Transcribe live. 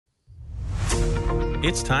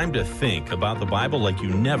It's time to think about the Bible like you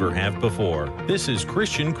never have before. This is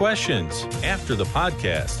Christian Questions. After the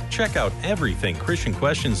podcast, check out everything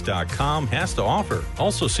ChristianQuestions.com has to offer.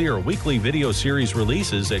 Also see our weekly video series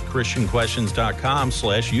releases at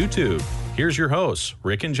ChristianQuestions.com/YouTube. Here's your hosts,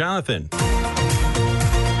 Rick and Jonathan.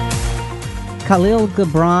 Khalil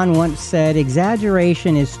Gibran once said,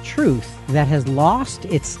 "Exaggeration is truth that has lost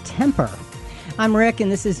its temper." I'm Rick, and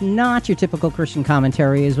this is not your typical Christian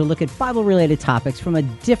commentary as we look at Bible-related topics from a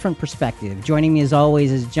different perspective. Joining me as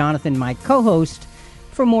always is Jonathan, my co-host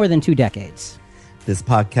for more than 2 decades. This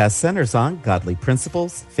podcast centers on godly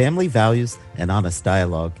principles, family values, and honest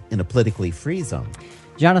dialogue in a politically free zone.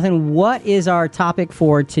 Jonathan, what is our topic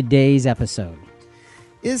for today's episode?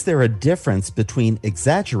 Is there a difference between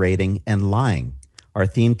exaggerating and lying? Our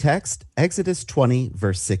theme text, Exodus 20,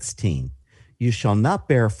 verse 16. You shall not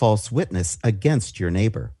bear false witness against your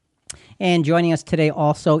neighbor. And joining us today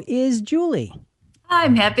also is Julie.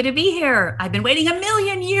 I'm happy to be here. I've been waiting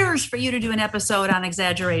 1,000,000 years for you to do an episode on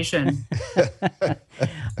exaggeration.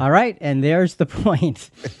 All right, and there's the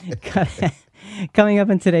point. Coming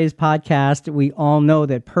up in today's podcast, we all know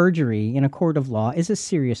that perjury in a court of law is a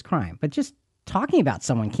serious crime, but just talking about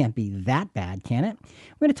someone can't be that bad, can it?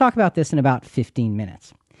 We're going to talk about this in about 15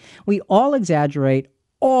 minutes. We all exaggerate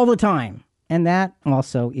all the time, and that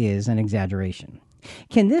also is an exaggeration.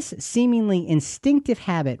 Can this seemingly instinctive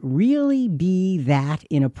habit really be that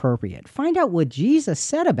inappropriate? Find out what Jesus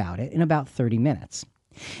said about it in about 30 minutes.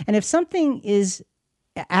 And if something is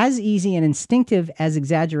as easy and instinctive as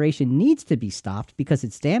exaggeration needs to be stopped because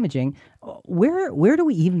it's damaging, where do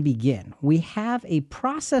we even begin? We have a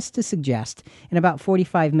process to suggest in about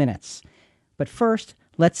 45 minutes. But first,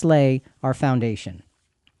 let's lay our foundation.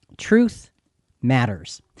 Truth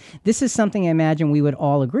matters. This is something I imagine we would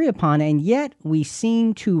all agree upon, and yet we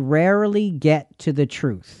seem to rarely get to the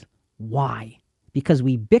truth. Why? Because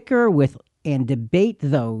we bicker with and debate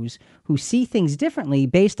those who see things differently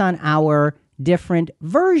based on our different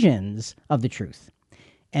versions of the truth.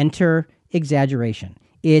 Enter exaggeration.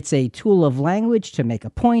 It's a tool of language to make a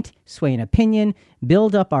point, sway an opinion,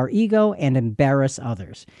 build up our ego, and embarrass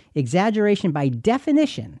others. Exaggeration, by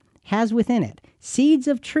definition, has within it seeds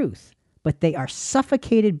of truth, but they are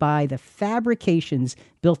suffocated by the fabrications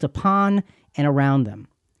built upon and around them.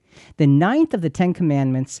 The 9th of the 10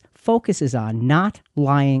 Commandments focuses on not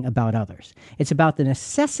lying about others. It's about the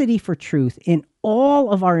necessity for truth in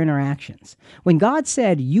all of our interactions. When God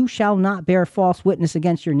said, "You shall not bear false witness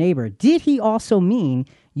against your neighbor," did he also mean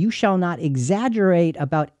you shall not exaggerate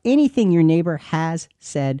about anything your neighbor has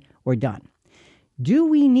said or done? Do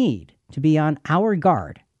we need to be on our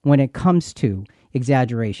guard when it comes to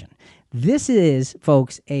exaggeration? This is,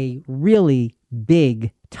 folks, a really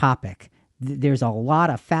big topic. There's a lot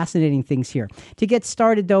of fascinating things here. To get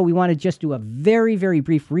started, though, we want to just do a very, very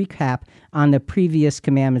brief recap on the previous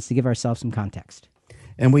commandments to give ourselves some context.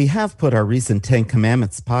 And we have put our recent 10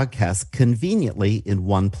 Commandments podcast conveniently in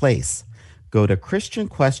one place. Go to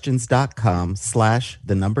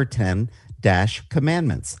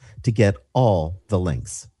ChristianQuestions.com/10-commandments to get all the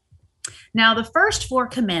links. Now, the first 4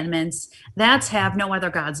 commandments, that's have no other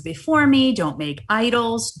gods before me, don't make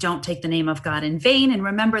idols, don't take the name of God in vain, and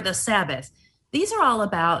remember the Sabbath. These are all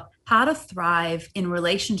about how to thrive in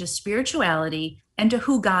relation to spirituality and to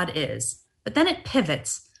who God is. But then it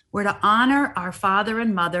pivots. We're to honor our father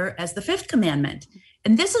and mother as the 5th commandment.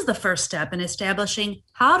 And this is the first step in establishing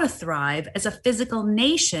how to thrive as a physical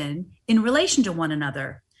nation in relation to one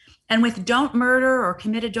another. And with don't murder or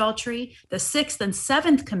commit adultery, the 6th and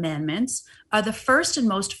 7th commandments are the first and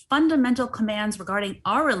most fundamental commands regarding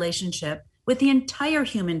our relationship with the entire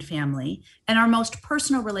human family and our most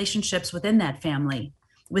personal relationships within that family.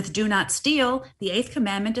 With do not steal, the 8th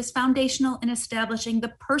commandment is foundational in establishing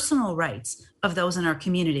the personal rights of those in our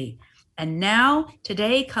community. And now,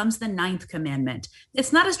 today comes the 9th commandment.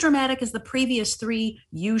 It's not as dramatic as the previous 3,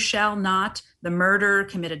 you shall not, the murder,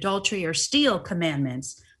 commit adultery, or steal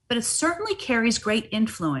commandments, but it certainly carries great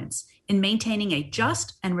influence in maintaining a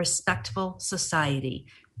just and respectful society.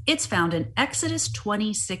 It's found in Exodus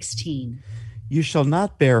 20:16. You shall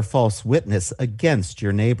not bear false witness against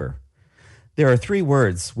your neighbor. There are 3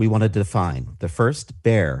 words we want to define. The first,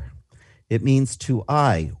 bear. It means to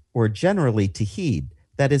eye, or generally to heed.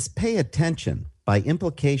 That is, pay attention, by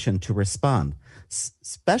implication to respond,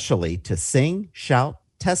 especially to sing, shout,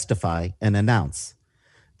 testify, and announce.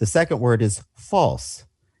 The second word is false.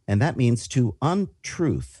 And that means to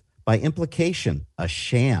untruth, by implication, a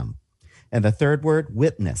sham. And the third word,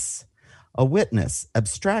 witness. A witness,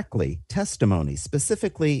 abstractly, testimony,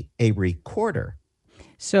 specifically a recorder.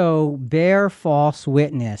 So bear false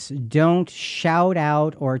witness. Don't shout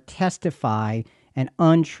out or testify and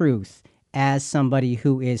untruth as somebody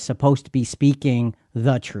who is supposed to be speaking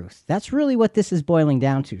the truth. That's really what this is boiling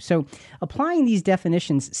down to. So applying these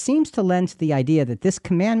definitions seems to lend to the idea that this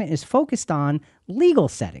commandment is focused on legal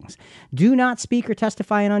settings. Do not speak or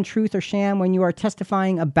testify in untruth or sham when you are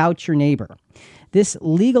testifying about your neighbor. This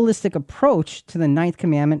legalistic approach to the ninth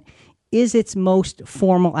commandment is its most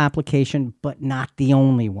formal application, but not the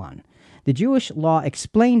only one. The Jewish law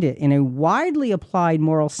explained it in a widely applied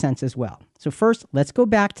moral sense as well. So first, let's go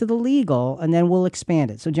back to the legal, and then we'll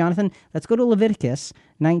expand it. So Jonathan, let's go to Leviticus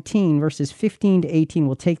 19, verses 15 to 18.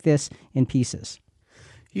 We'll take this in pieces.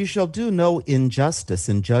 You shall do no injustice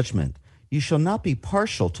in judgment. You shall not be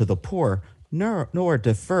partial to the poor, nor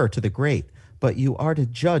defer to the great, but you are to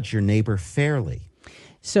judge your neighbor fairly.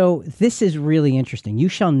 So this is really interesting. You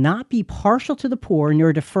shall not be partial to the poor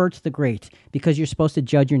nor defer to the great, because you're supposed to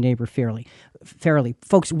judge your neighbor fairly.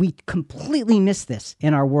 Folks, we completely miss this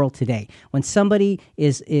in our world today. When somebody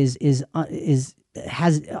has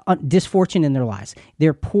disfortune in their lives,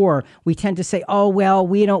 they're poor, we tend to say, oh, well,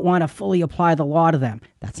 we don't want to fully apply the law to them.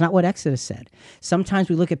 That's not what Exodus said. Sometimes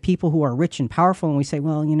we look at people who are rich and powerful and we say,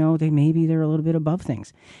 well, they're a little bit above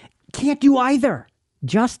things. Can't do either.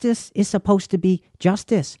 Justice is supposed to be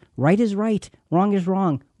justice. Right is right. Wrong is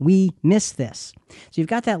wrong. We miss this. So you've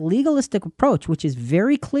got that legalistic approach, which is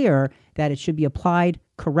very clear that it should be applied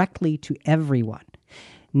correctly to everyone.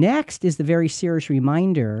 Next is the very serious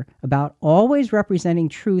reminder about always representing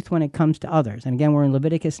truth when it comes to others. And again, we're in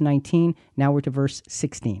Leviticus 19. Now we're to verse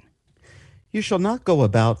 16. You shall not go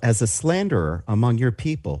about as a slanderer among your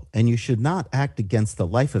people, and you should not act against the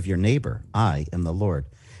life of your neighbor. I am the Lord.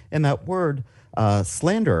 And that word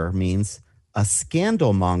slanderer means a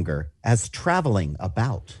scandalmonger, as traveling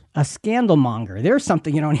about. A scandalmonger. There's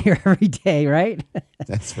something you don't hear every day, right?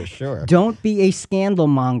 That's for sure. Don't be a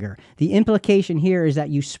scandalmonger. The implication here is that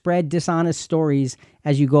you spread dishonest stories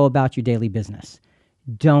as you go about your daily business.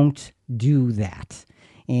 Don't do that.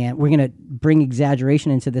 And we're going to bring exaggeration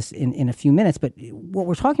into this in a few minutes, but what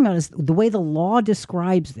we're talking about is the way the law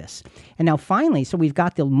describes this. And now finally, so we've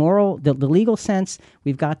got the moral, the legal sense,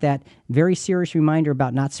 we've got that very serious reminder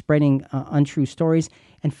about not spreading untrue stories,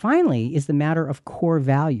 and finally is the matter of core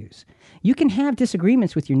values. You can have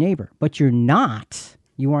disagreements with your neighbor, but you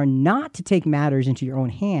are not to take matters into your own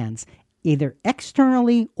hands, either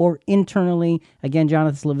externally or internally. Again,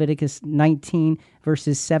 Jonathan, Leviticus 19,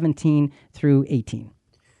 verses 17 through 18.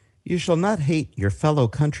 You shall not hate your fellow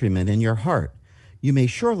countrymen in your heart. You may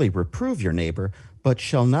surely reprove your neighbor, but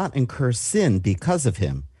shall not incur sin because of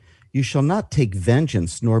him. You shall not take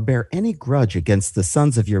vengeance, nor bear any grudge against the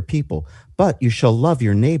sons of your people, but you shall love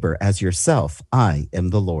your neighbor as yourself. I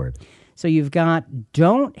am the Lord. So you've got,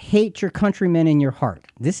 don't hate your countrymen in your heart.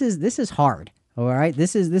 This is hard, all right?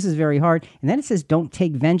 This is very hard. And then it says, don't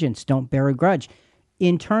take vengeance, don't bear a grudge.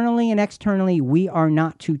 Internally and externally, we are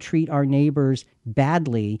not to treat our neighbors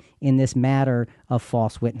badly in this matter of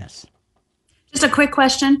false witness. Just a quick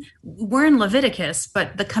question. We're in Leviticus,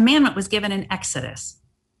 but the commandment was given in Exodus.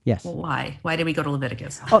 Yes. Well, why? Why did we go to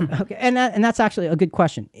Leviticus? Oh, okay. And that's actually a good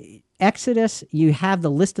question. Exodus, you have the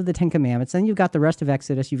list of the Ten Commandments. Then you've got the rest of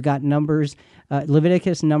Exodus. You've got Numbers,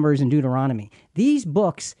 Leviticus, Numbers, and Deuteronomy. These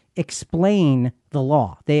books explain the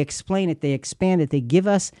law. They explain it. They expand it. They give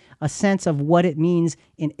us a sense of what it means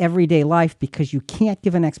in everyday life, because you can't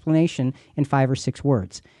give an explanation in 5 or 6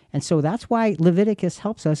 words. And so that's why Leviticus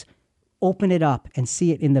helps us open it up and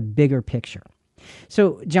see it in the bigger picture.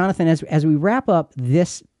 So, Jonathan, as we wrap up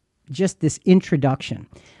this introduction,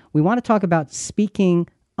 we want to talk about speaking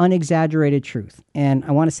unexaggerated truth. And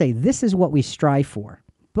I want to say this is what we strive for.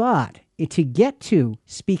 But to get to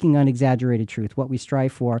speaking unexaggerated truth, what we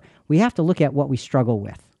strive for, we have to look at what we struggle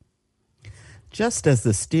with. Just as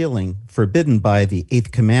the stealing forbidden by the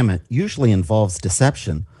 8th commandment usually involves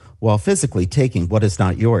deception, while physically taking what is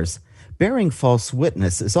not yours, bearing false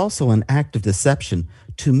witness is also an act of deception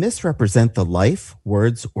to misrepresent the life,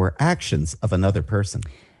 words, or actions of another person.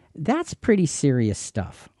 That's pretty serious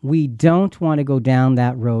stuff. We don't want to go down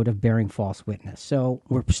that road of bearing false witness. So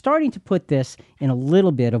we're starting to put this in a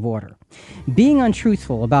little bit of order. Being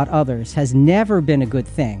untruthful about others has never been a good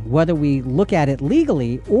thing, whether we look at it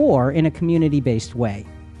legally or in a community-based way.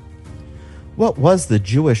 What was the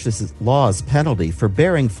Jewish law's penalty for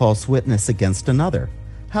bearing false witness against another?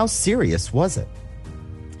 How serious was it?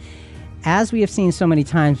 As we have seen so many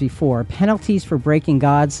times before, penalties for breaking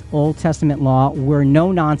God's Old Testament law were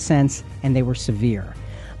no nonsense, and they were severe.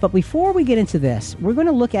 But before we get into this, we're going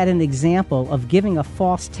to look at an example of giving a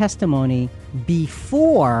false testimony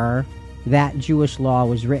before that Jewish law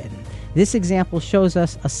was written. This example shows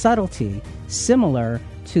us a subtlety similar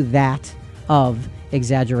to that of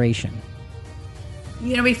exaggeration.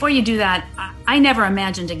 Before you do that, I never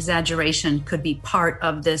imagined exaggeration could be part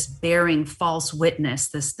of this bearing false witness,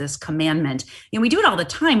 this commandment. We do it all the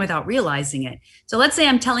time without realizing it. So let's say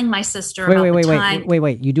I'm telling my sister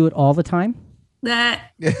Wait. You do it all the time?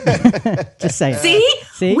 Just say it.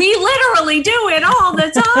 See? We literally do it all the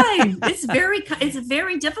time. It's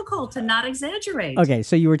very difficult to not exaggerate. Okay,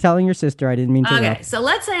 so you were telling your sister. I didn't mean to. Okay, so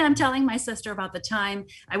let's say I'm telling my sister about the time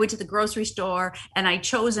I went to the grocery store and I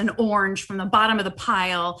chose an orange from the bottom of the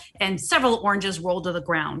pile and several oranges rolled to the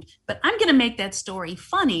ground. But I'm going to make that story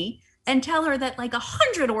funny and tell her that like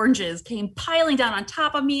 100 oranges came piling down on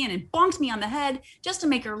top of me and it bonked me on the head just to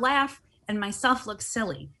make her laugh and myself look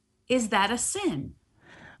silly. Is that a sin?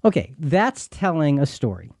 Okay, that's telling a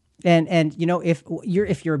story. And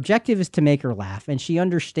if your objective is to make her laugh and she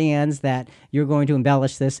understands that you're going to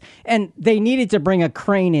embellish this, and they needed to bring a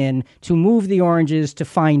crane in to move the oranges to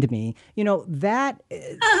find me, that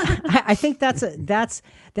I think that's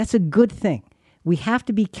a good thing. We have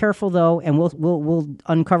to be careful though, and we'll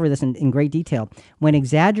uncover this in great detail, when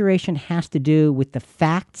exaggeration has to do with the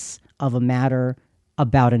facts of a matter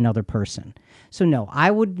about another person. So no,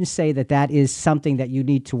 I wouldn't say that is something that you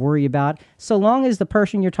need to worry about, so long as the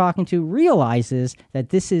person you're talking to realizes that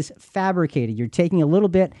this is fabricated. You're taking a little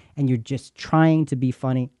bit and you're just trying to be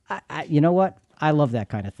funny. You know what? I love that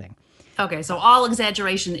kind of thing. Okay, so all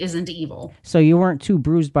exaggeration isn't evil. So you weren't too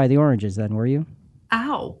bruised by the oranges then, were you?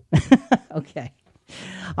 Ow. Okay.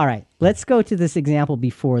 All right, let's go to this example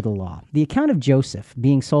before the law. The account of Joseph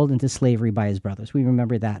being sold into slavery by his brothers. We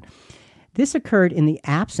remember that. This occurred in the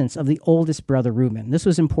absence of the oldest brother, Reuben. This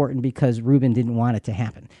was important because Reuben didn't want it to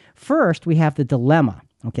happen. First, we have the dilemma.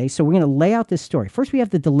 Okay, so we're going to lay out this story. First, we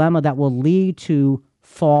have the dilemma that will lead to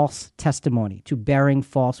false testimony, to bearing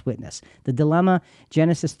false witness. The dilemma,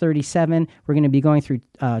 Genesis 37. We're going to be going through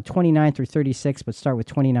 29 through 36, but start with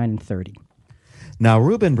 29 and 30. Now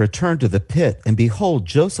Reuben returned to the pit, and behold,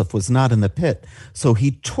 Joseph was not in the pit. So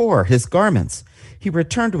he tore his garments. He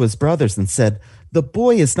returned to his brothers and said, "The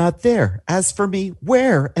boy is not there. As for me,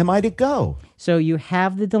 where am I to go?" So you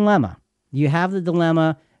have the dilemma.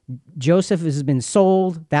 Joseph has been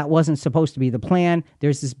sold. That wasn't supposed to be the plan.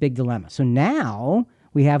 There's this big dilemma. So now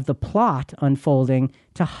we have the plot unfolding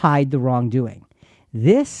to hide the wrongdoing.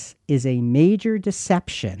 This is a major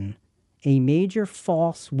deception, a major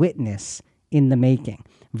false witness in the making.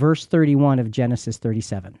 Verse 31 of Genesis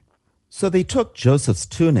 37. So they took Joseph's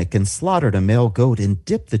tunic and slaughtered a male goat and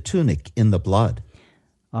dipped the tunic in the blood.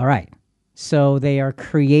 All right. So they are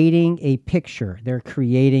creating a picture. They're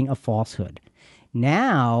creating a falsehood.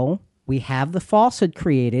 Now we have the falsehood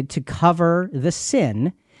created to cover the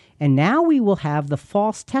sin, and now we will have the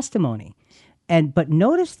false testimony. But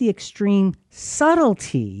notice the extreme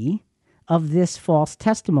subtlety of this false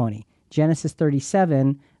testimony. Genesis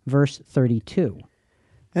 37, verse 32.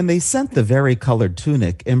 And they sent the vari-colored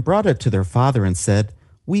tunic and brought it to their father and said,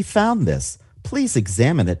 "We found this. Please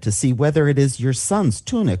examine it to see whether it is your son's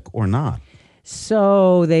tunic or not."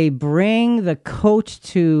 So they bring the coat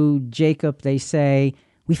to Jacob. They say,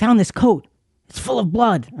 "We found this coat. It's full of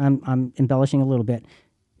blood." I'm embellishing a little bit.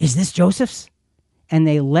 "Is this Joseph's?" And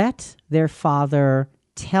they let their father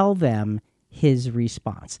tell them his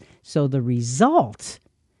response. So the result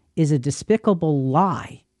is a despicable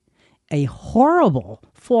lie, a horrible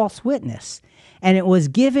false witness, and it was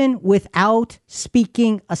given without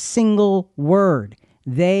speaking a single word.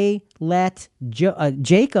 They let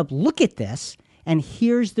Jacob look at this, and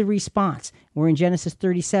here's the response. We're in Genesis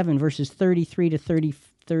 37, verses 33 to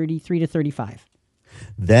 35.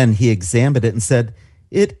 Then he examined it and said,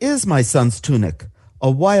 "It is my son's tunic.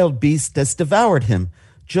 A wild beast has devoured him.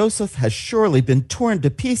 Joseph has surely been torn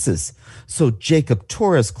to pieces." So Jacob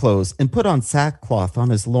tore his clothes and put on sackcloth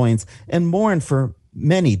on his loins and mourned for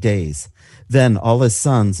many days. Then all his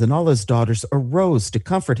sons and all his daughters arose to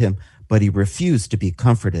comfort him, but he refused to be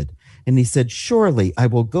comforted. And he said, "Surely I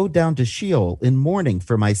will go down to Sheol in mourning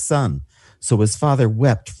for my son." So his father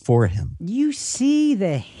wept for him. You see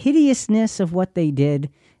the hideousness of what they did.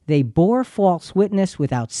 They bore false witness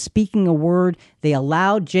without speaking a word. They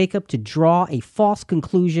allowed Jacob to draw a false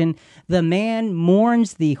conclusion. The man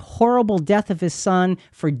mourns the horrible death of his son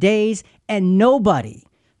for days, and nobody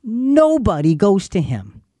goes to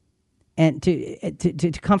him and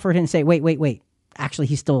to comfort him and say, wait, actually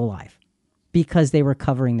he's still alive, because they were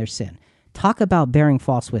covering their sin. Talk about bearing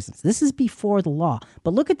false witness. This is before the law,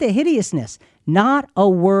 but look at the hideousness. Not a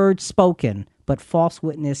word spoken, but false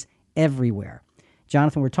witness everywhere.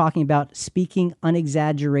 Jonathan, we're talking about speaking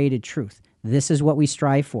unexaggerated truth. This is what we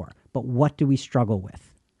strive for, but what do we struggle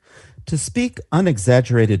with? To speak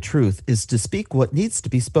unexaggerated truth is to speak what needs to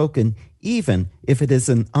be spoken, even if it is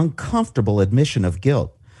an uncomfortable admission of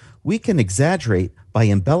guilt. We can exaggerate by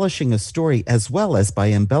embellishing a story as well as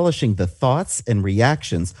by embellishing the thoughts and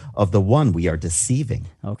reactions of the one we are deceiving.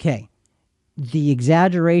 Okay. The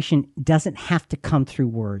exaggeration doesn't have to come through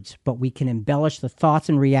words, but we can embellish the thoughts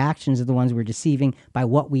and reactions of the ones we're deceiving by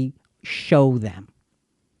what we show them.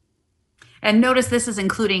 And notice this is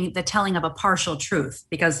including the telling of a partial truth,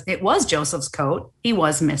 because it was Joseph's coat. He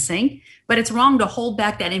was missing, but it's wrong to hold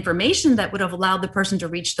back that information that would have allowed the person to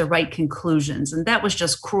reach the right conclusions. And that was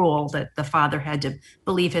just cruel that the father had to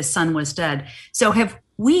believe his son was dead. So have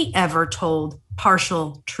we ever told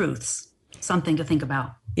partial truths? Something to think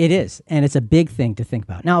about. It is, and it's a big thing to think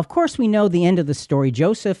about. Now, of course, we know the end of the story.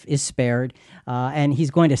 Joseph is spared, and he's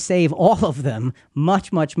going to save all of them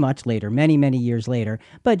much, much, much later, many, many years later.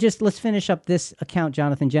 But just let's finish up this account,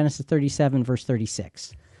 Jonathan, Genesis 37, verse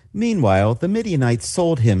 36. Meanwhile, the Midianites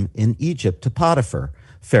sold him in Egypt to Potiphar,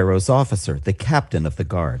 Pharaoh's officer, the captain of the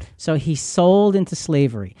guard. So he's sold into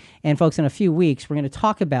slavery. And folks, in a few weeks, we're going to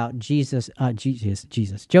talk about Joseph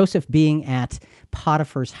being at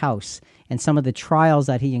Potiphar's house and some of the trials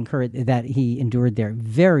that he endured there.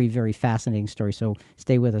 Very, very fascinating story. So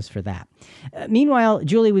stay with us for that. Meanwhile,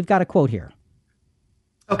 Julie, we've got a quote here.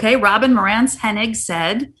 Okay, Robin Morantz Hennig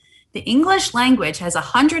said, "The English language has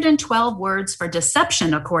 112 words for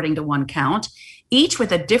deception, according to one count, each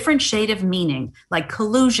with a different shade of meaning, like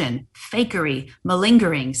collusion, fakery,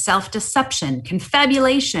 malingering, self-deception,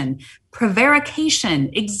 confabulation, prevarication,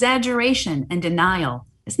 exaggeration, and denial."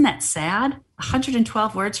 Isn't that sad?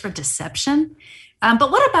 112 words for deception?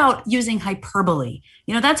 But what about using hyperbole?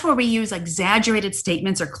 That's where we use exaggerated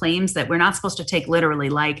statements or claims that we're not supposed to take literally,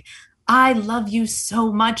 like, "I love you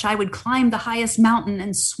so much, I would climb the highest mountain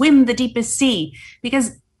and swim the deepest sea."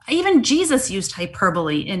 Because even Jesus used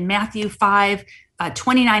hyperbole in Matthew 5,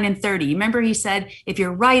 29 and 30. Remember, he said, if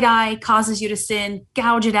your right eye causes you to sin,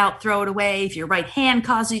 gouge it out, throw it away. If your right hand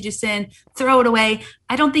causes you to sin, throw it away.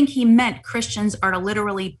 I don't think he meant Christians are to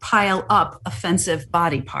literally pile up offensive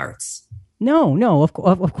body parts. No, of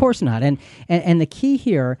course not. And the key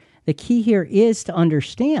here is to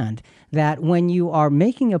understand that when you are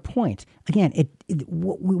making a point, again,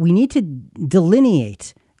 we need to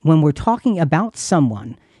delineate when we're talking about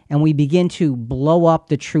someone and we begin to blow up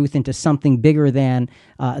the truth into something bigger than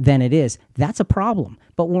it is. That's a problem.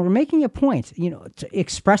 But when we're making a point,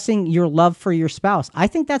 expressing your love for your spouse, I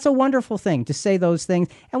think that's a wonderful thing to say those things.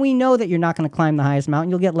 And we know that you're not going to climb the highest mountain.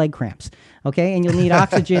 You'll get leg cramps, okay? And you'll need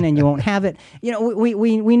oxygen and you won't have it.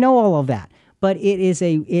 We know all of that. But it is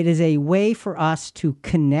a way for us to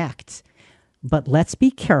connect. But let's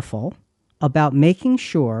be careful about making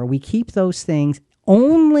sure we keep those things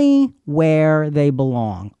only where they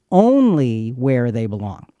belong. Only where they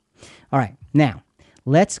belong. All right, now,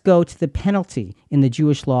 let's go to the penalty in the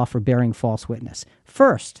Jewish law for bearing false witness.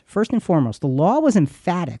 First and foremost, the law was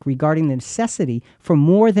emphatic regarding the necessity for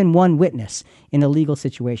more than one witness in a legal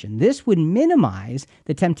situation. This would minimize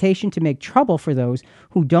the temptation to make trouble for those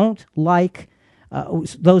we don't like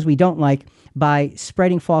by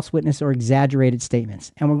spreading false witness or exaggerated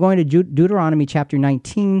statements. And we're going to Deuteronomy chapter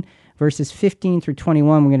 19, verses 15 through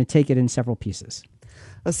 21. We're going to take it in several pieces.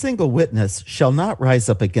 A single witness shall not rise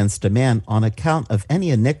up against a man on account of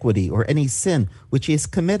any iniquity or any sin which he has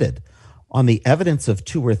committed. On the evidence of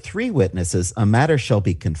 2 or 3 witnesses, a matter shall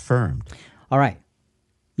be confirmed. All right.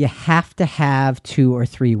 You have to have 2 or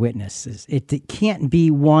 3 witnesses. It can't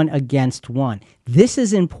be one against one. This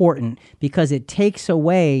is important because it takes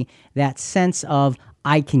away that sense of,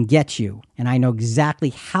 I can get you, and I know exactly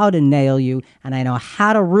how to nail you, and I know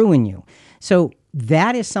how to ruin you. So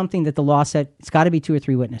that is something that the law said it's got to be 2 or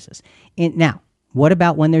 3 witnesses. Now, what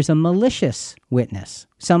about when there's a malicious witness,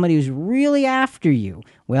 somebody who's really after you?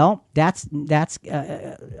 Well, that's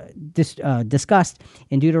discussed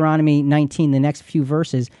in Deuteronomy 19, the next few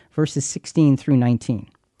verses 16 through 19.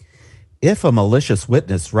 If a malicious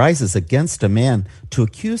witness rises against a man to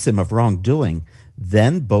accuse him of wrongdoing,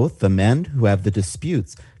 then both the men who have the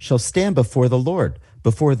disputes shall stand before the Lord,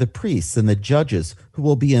 before the priests and the judges who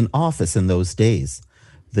will be in office in those days.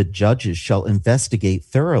 The judges shall investigate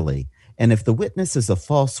thoroughly, and if the witness is a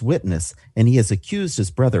false witness and he has accused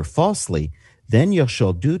his brother falsely, then you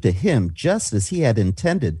shall do to him just as he had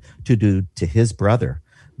intended to do to his brother.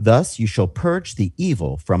 Thus you shall purge the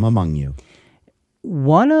evil from among you.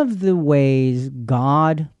 One of the ways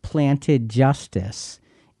God planted justice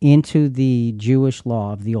into the Jewish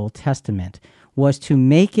law of the Old Testament was to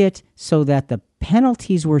make it so that the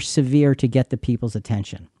penalties were severe to get the people's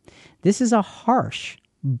attention. This is a harsh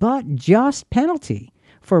but just penalty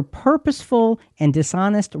for purposeful and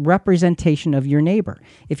dishonest representation of your neighbor.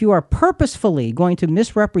 If you are purposefully going to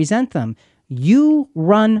misrepresent them, you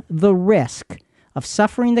run the risk of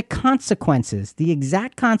suffering the consequences, the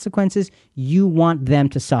exact consequences you want them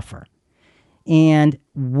to suffer. And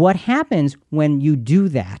what happens when you do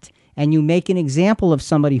that and you make an example of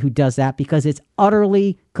somebody who does that because it's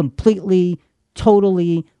utterly, completely,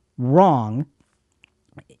 totally wrong?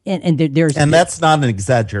 And that's not an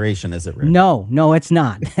exaggeration, is it, Rick? No, it's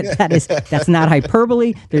not. That's not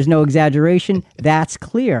hyperbole. There's no exaggeration. That's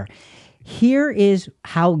clear. Here is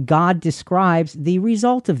how God describes the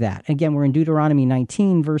result of that. Again, we're in Deuteronomy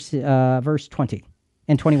 19, verse 20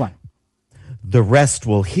 and 21. The rest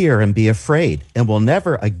will hear and be afraid, and will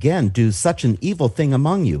never again do such an evil thing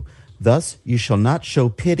among you. Thus you shall not show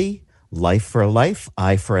pity, life for a life,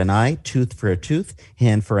 eye for an eye, tooth for a tooth,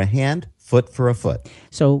 hand for a hand, foot for a foot.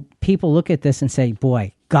 So people look at this and say,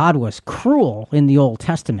 boy, God was cruel in the Old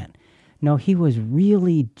Testament. No, he was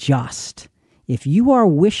really just. If you are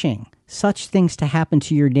wishing such things to happen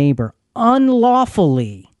to your neighbor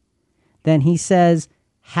unlawfully, then he says,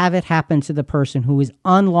 have it happen to the person who is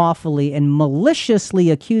unlawfully and maliciously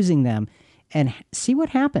accusing them, and see what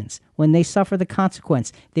happens when they suffer the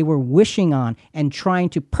consequence they were wishing on and trying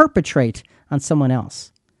to perpetrate on someone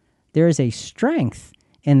else. There is a strength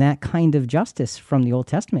in that kind of justice from the Old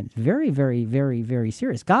Testament. It's very, very, very, very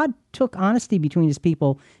serious. God took honesty between his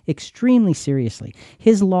people extremely seriously.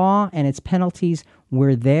 His law and its penalties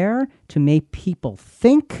were there to make people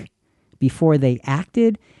think before they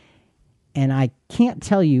acted. And I can't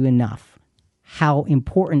tell you enough how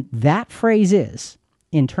important that phrase is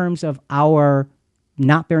in terms of our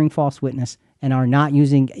not bearing false witness and our not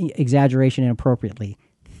using exaggeration inappropriately.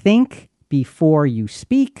 Think before you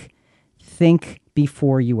speak. Think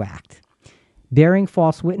before you act. Bearing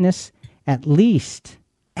false witness at least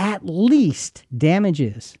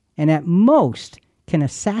damages and at most can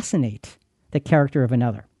assassinate the character of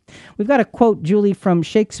another. We've got a quote, Julie, from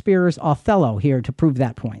Shakespeare's Othello here to prove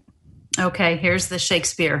that point. Okay, here's the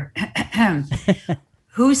Shakespeare.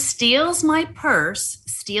 Who steals my purse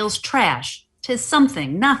steals trash. 'Tis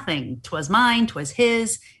something, nothing. 'Twas mine, 'twas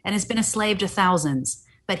his, and has been a slave to thousands.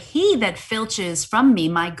 But he that filches from me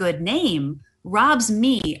my good name robs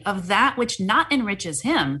me of that which not enriches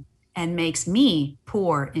him and makes me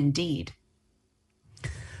poor indeed.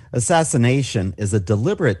 Assassination is a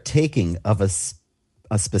deliberate taking of a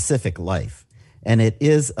specific life, and it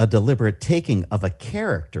is a deliberate taking of a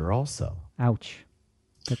character also. Ouch.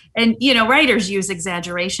 And, writers use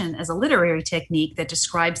exaggeration as a literary technique that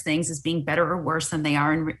describes things as being better or worse than they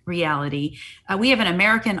are in reality. We have an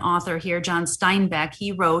American author here, John Steinbeck.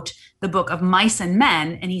 He wrote the book of Mice and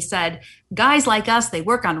Men, and he said, guys like us, they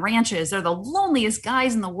work on ranches. They're the loneliest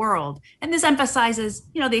guys in the world. And this emphasizes,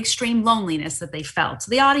 the extreme loneliness that they felt.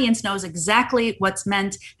 So the audience knows exactly what's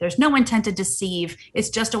meant. There's no intent to deceive.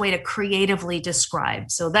 It's just a way to creatively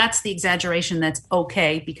describe. So that's the exaggeration that's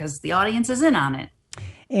okay because the audience is in on it.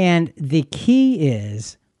 And the key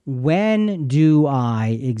is, when do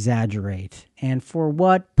I exaggerate? And for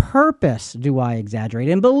what purpose do I exaggerate?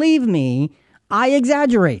 And believe me, I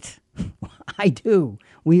exaggerate. I do.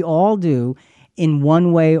 We all do in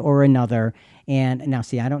one way or another. And now,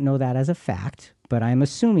 see, I don't know that as a fact, but I'm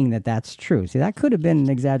assuming that that's true. See, that could have been an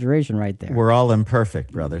exaggeration right there. We're all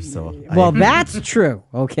imperfect, brother. So that's true.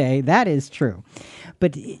 Okay, that is true.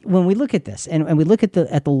 But when we look at this and we look at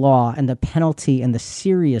the law and the penalty and the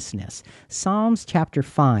seriousness, Psalms chapter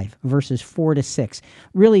 5, verses 4-6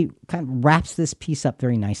 really kind of wraps this piece up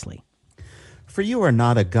very nicely. For you are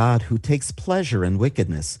not a God who takes pleasure in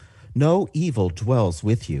wickedness. No evil dwells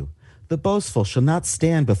with you. The boastful shall not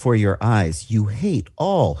stand before your eyes. You hate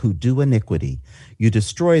all who do iniquity. You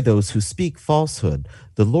destroy those who speak falsehood.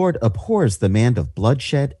 The Lord abhors the man of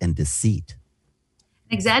bloodshed and deceit.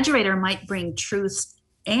 An exaggerator might bring truths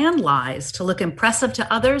and lies to look impressive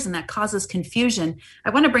to others, and that causes confusion. I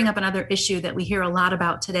want to bring up another issue that we hear a lot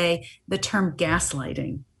about today, the term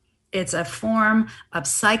gaslighting. It's a form of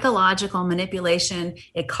psychological manipulation.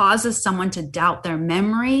 It causes someone to doubt their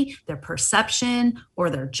memory, their perception, or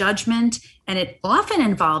their judgment. And it often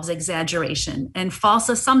involves exaggeration and false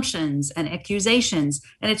assumptions and accusations.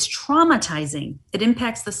 And it's traumatizing. It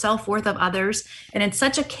impacts the self-worth of others. And in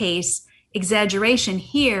such a case, exaggeration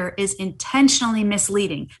here is intentionally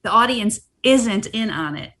misleading. The audience isn't in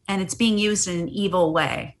on it, and it's being used in an evil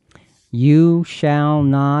way. You shall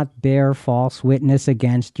not bear false witness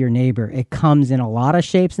against your neighbor. It comes in a lot of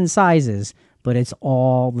shapes and sizes, but it's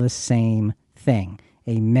all the same thing,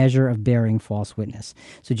 a measure of bearing false witness.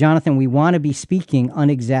 So, Jonathan, we want to be speaking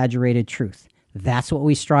unexaggerated truth. That's what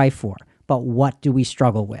we strive for. But what do we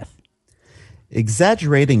struggle with?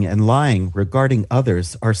 Exaggerating and lying regarding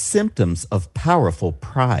others are symptoms of powerful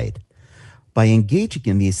pride. By engaging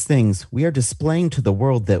in these things, we are displaying to the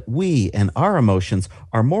world that we and our emotions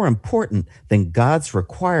are more important than God's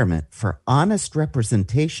requirement for honest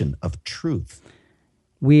representation of truth.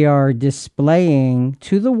 We are displaying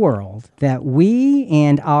to the world that we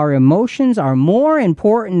and our emotions are more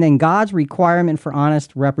important than God's requirement for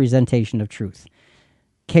honest representation of truth.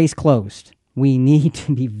 Case closed. We need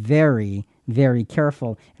to be very, very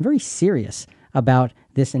careful and very serious about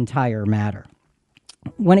this entire matter.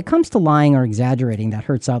 When it comes to lying or exaggerating that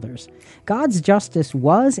hurts others, God's justice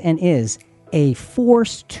was and is a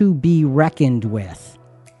force to be reckoned with.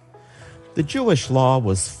 The Jewish law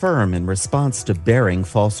was firm in response to bearing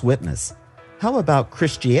false witness. How about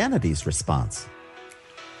Christianity's response?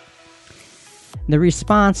 The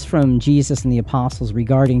response from Jesus and the apostles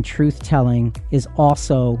regarding truth-telling is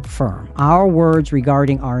also firm. Our words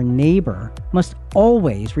regarding our neighbor must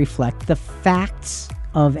always reflect the facts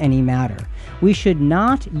of any matter. We should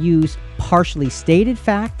not use partially stated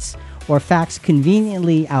facts or facts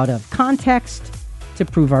conveniently out of context to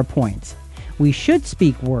prove our point. We should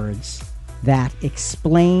speak words that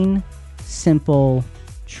explain simple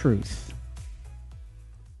truth.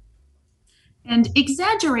 And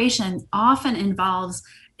exaggeration often involves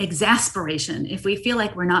exasperation if we feel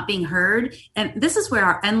like we're not being heard. And this is where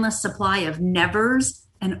our endless supply of nevers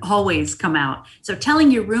and always come out. So telling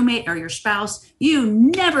your roommate or your spouse, you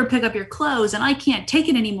never pick up your clothes and I can't take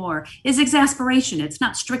it anymore, is exasperation. It's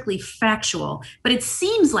not strictly factual, but it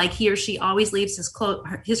seems like he or she always leaves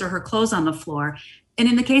his or her clothes on the floor. And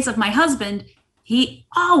in the case of my husband, he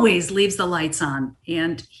always leaves the lights on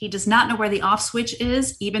and he does not know where the off switch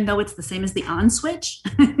is, even though it's the same as the on switch.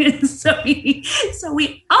 So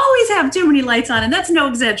we always have too many lights on, and that's no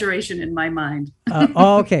exaggeration in my mind.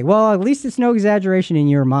 Okay. Well, at least it's no exaggeration in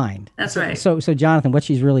your mind. That's right. So Jonathan, what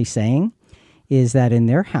she's really saying is that in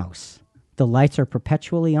their house, the lights are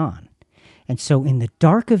perpetually on. And so in the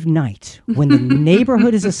dark of night, when the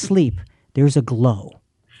neighborhood is asleep, there's a glow.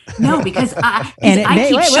 No, because I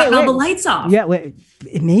keep shutting all the lights off. Yeah,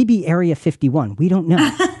 it may be Area 51. We don't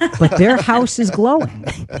know. But their house is glowing.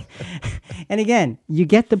 And again, you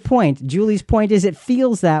get the point. Julie's point is it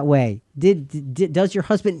feels that way. Does your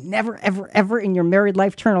husband never, ever, ever in your married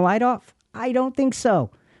life turn a light off? I don't think so.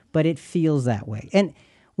 But it feels that way. And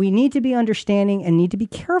we need to be understanding and need to be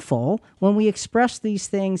careful when we express these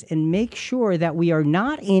things and make sure that we are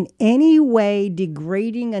not in any way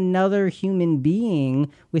degrading another human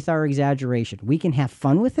being with our exaggeration. We can have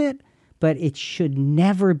fun with it, but it should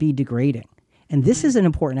never be degrading. And this is an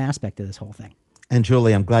important aspect of this whole thing. And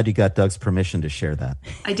Julie, I'm glad you got Doug's permission to share that.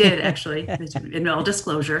 I did, actually, in all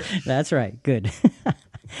disclosure. That's right. Good.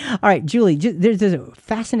 All right, Julie, there's a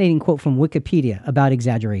fascinating quote from Wikipedia about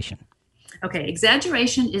exaggeration. Okay,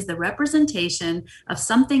 exaggeration is the representation of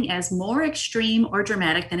something as more extreme or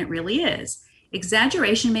dramatic than it really is.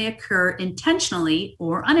 Exaggeration may occur intentionally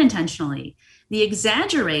or unintentionally. The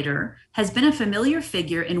exaggerator has been a familiar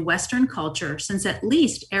figure in Western culture since at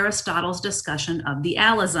least Aristotle's discussion of the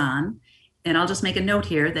alazon. And I'll just make a note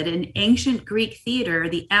here that in ancient Greek theater,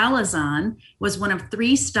 the alazon was one of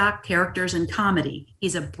three stock characters in comedy.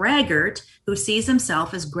 He's a braggart who sees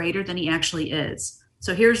himself as greater than he actually is.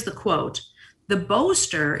 So here's the quote. The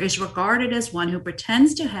boaster is regarded as one who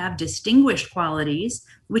pretends to have distinguished qualities,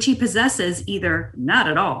 which he possesses either not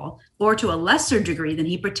at all or to a lesser degree than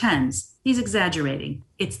he pretends. He's exaggerating.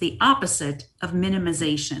 It's the opposite of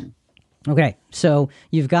minimization. Okay, so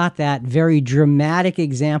you've got that very dramatic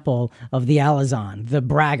example of the alazon, the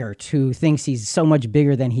braggart who thinks he's so much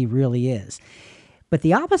bigger than he really is. But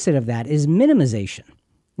the opposite of that is minimization.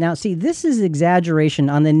 Now, see, this is exaggeration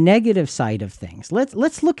on the negative side of things.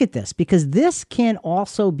 Let's look at this because this can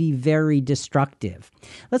also be very destructive.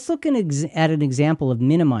 Let's look at an example of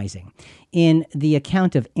minimizing in the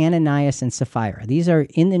account of Ananias and Sapphira. These are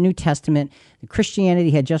in the New Testament. Christianity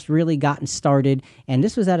had just really gotten started, and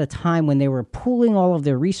this was at a time when they were pooling all of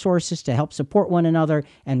their resources to help support one another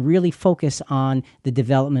and really focus on the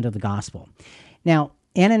development of the gospel. Now,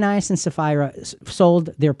 Ananias and Sapphira sold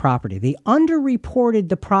their property. They underreported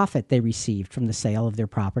the profit they received from the sale of their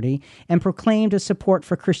property and proclaimed a support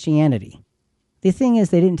for Christianity. The thing is,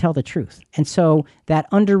 they didn't tell the truth. And so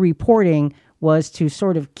that underreporting was to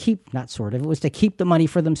it was to keep the money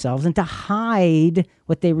for themselves and to hide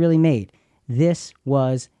what they really made. This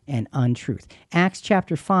was an untruth. Acts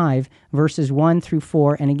chapter 5, verses 1 through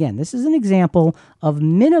 4. And again, this is an example of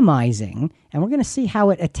minimizing, and we're going to see how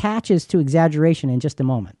it attaches to exaggeration in just a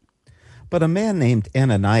moment. But a man named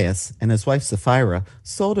Ananias and his wife Sapphira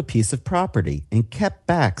sold a piece of property and kept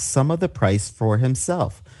back some of the price for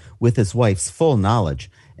himself, with his wife's full knowledge,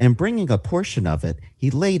 and bringing a portion of it, he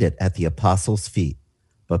laid it at the apostles' feet.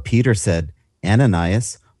 But Peter said,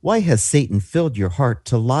 Ananias, why has Satan filled your heart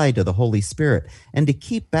to lie to the Holy Spirit and to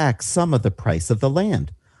keep back some of the price of the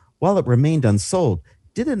land? While it remained unsold,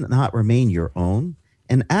 did it not remain your own?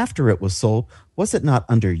 And after it was sold, was it not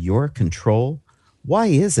under your control? Why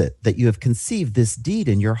is it that you have conceived this deed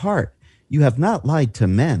in your heart? You have not lied to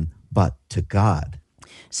men, but to God.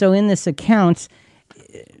 So in this account,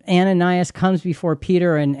 Ananias comes before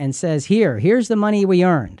Peter and says, here's the money we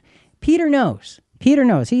earned. Peter knows.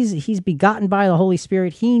 He's begotten by the Holy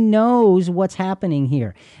Spirit. He knows what's happening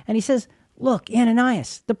here. And he says, look,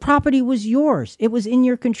 Ananias, the property was yours. It was in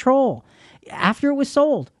your control. After it was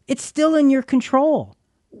sold, it's still in your control.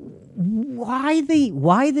 Why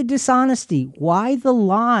the dishonesty? Why the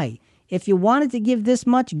lie? If you wanted to give this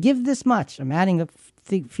much, give this much. I'm adding a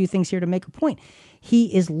few things here to make a point.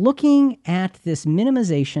 He is looking at this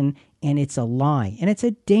minimization, and it's a lie, and it's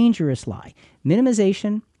a dangerous lie.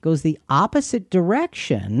 Minimization goes the opposite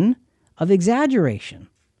direction of exaggeration.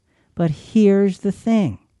 But here's the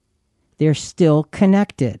thing. They're still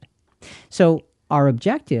connected. So our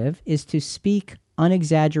objective is to speak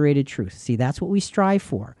unexaggerated truth. See, that's what we strive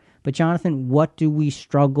for. But Jonathan, what do we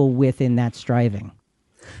struggle with in that striving?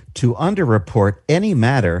 To underreport any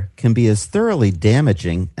matter can be as thoroughly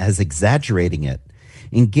damaging as exaggerating it.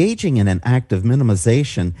 Engaging in an act of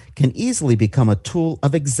minimization can easily become a tool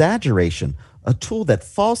of exaggeration, a tool that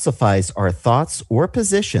falsifies our thoughts or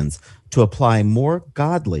positions to appear more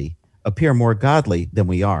godly than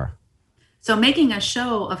we are. So making a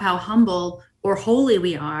show of how humble or holy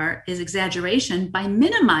we are is exaggeration by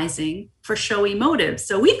minimizing for showy motives.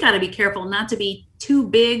 So we've got to be careful not to be too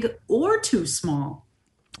big or too small.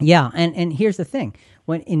 Yeah, and here's the thing.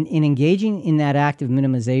 When in engaging in that act of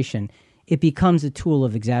minimization, it becomes a tool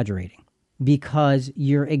of exaggerating because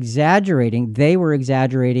you're exaggerating. They were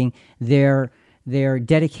exaggerating their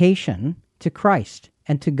dedication to Christ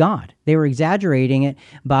and to God. They were exaggerating it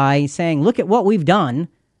by saying, look at what we've done,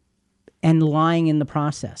 and lying in the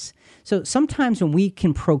process. So sometimes when we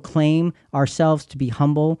can proclaim ourselves to be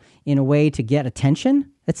humble in a way to get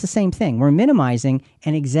attention, it's the same thing. We're minimizing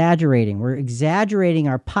and exaggerating. We're exaggerating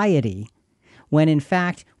our piety when in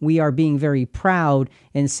fact we are being very proud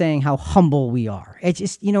and saying how humble we are. It's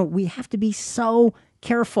just, we have to be so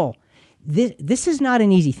careful. This is not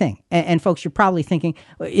an easy thing. And folks, you're probably thinking,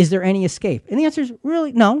 is there any escape? And the answer is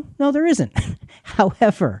really no, there isn't.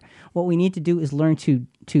 However, what we need to do is learn to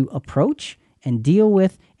approach and deal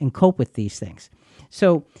with and cope with these things.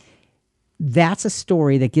 So that's a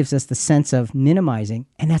story that gives us the sense of minimizing,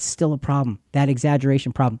 and that's still a problem, that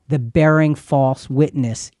exaggeration problem, the bearing false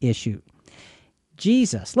witness issue.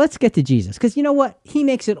 Jesus, let's get to Jesus, because you know what? He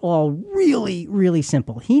makes it all really, really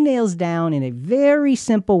simple. He nails down in a very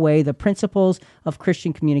simple way the principles of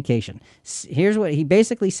Christian communication. Here's what he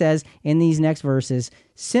basically says in these next verses.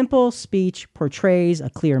 Simple speech portrays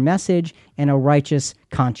a clear message and a righteous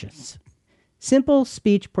conscience. Simple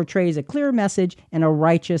speech portrays a clear message and a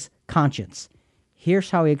righteous conscience.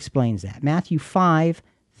 Here's how he explains that. Matthew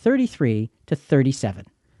 5:33-37.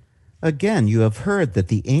 Again, you have heard that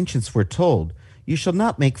the ancients were told, you shall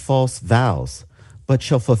not make false vows, but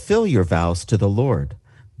shall fulfill your vows to the Lord.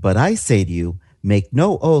 But I say to you, make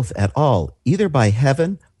no oath at all, either by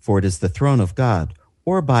heaven, for it is the throne of God,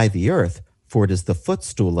 or by the earth, for it is the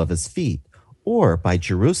footstool of his feet, or by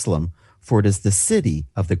Jerusalem, for it is the city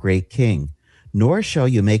of the great King. Nor shall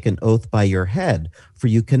you make an oath by your head, for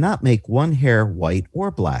you cannot make one hair white or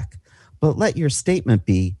black. But let your statement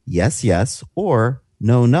be yes, yes, or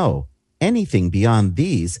no, no. Anything beyond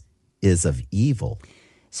these is of evil.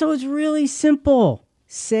 So it's really simple.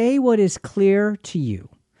 Say what is clear to you.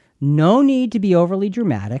 No need to be overly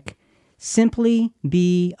dramatic. Simply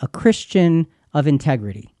be a Christian of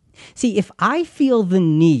integrity. See, if I feel the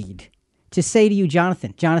need to say to you,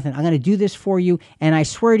 Jonathan, I'm going to do this for you, and I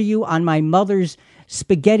swear to you on my mother's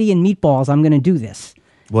spaghetti and meatballs, I'm going to do this.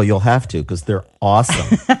 Well, you'll have to, because they're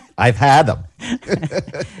awesome. I've had them.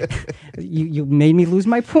 You made me lose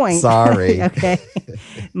my point. Sorry. Okay.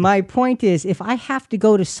 My point is, if I have to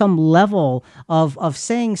go to some level of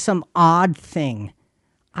saying some odd thing,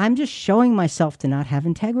 I'm just showing myself to not have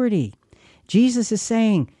integrity. Jesus is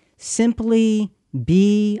saying, simply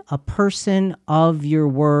be a person of your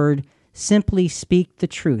word. Simply speak the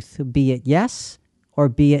truth, be it yes or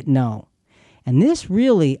be it no. And this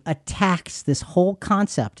really attacks this whole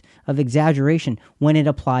concept of exaggeration when it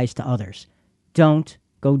applies to others. Don't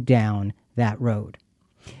go down that road.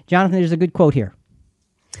 Jonathan, there's a good quote here.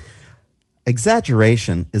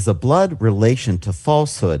 Exaggeration is a blood relation to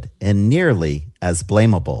falsehood and nearly as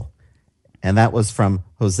blamable. And that was from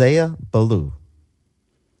Hosea Ballou.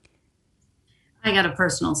 I got a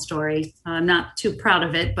personal story. I'm not too proud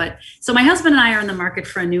of it, but so my husband and I are in the market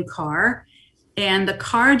for a new car, and the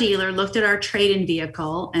car dealer looked at our trade-in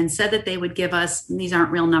vehicle and said that they would give us, these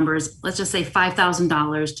aren't real numbers, let's just say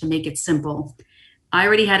 $5,000 to make it simple. I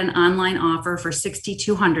already had an online offer for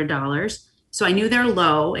 $6,200. So I knew they're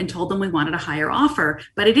low and told them we wanted a higher offer,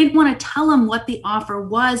 but I didn't want to tell them what the offer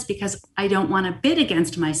was because I don't want to bid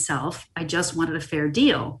against myself. I just wanted a fair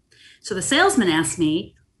deal. So the salesman asked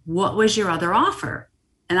me, what was your other offer?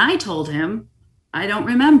 And I told him, I don't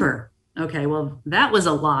remember. Okay, well, that was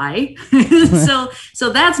a lie. so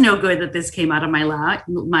that's no good that this came out of my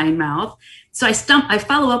mouth. So I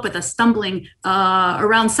follow up with a stumbling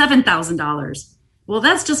around $7,000. Well,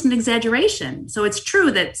 that's just an exaggeration. So it's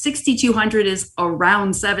true that 6,200 is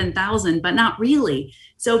around 7,000, but not really.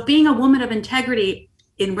 So being a woman of integrity,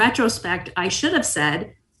 in retrospect, I should have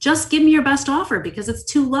said, just give me your best offer because it's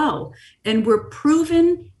too low. And we're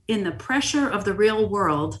proven in the pressure of the real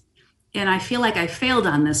world. And I feel like I failed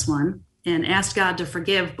on this one and asked God to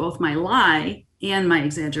forgive both my lie and my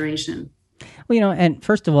exaggeration. Well, and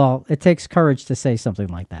first of all, it takes courage to say something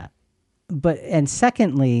like that. And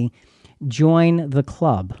secondly, join the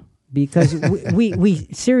club, because we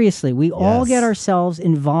seriously, we all get ourselves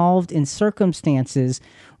involved in circumstances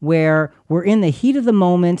where we're in the heat of the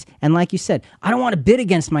moment. And like you said, I don't want to bid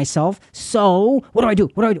against myself. So what do I do?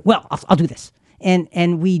 Well, I'll do this.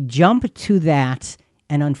 And we jump to that.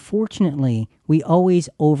 And unfortunately, we always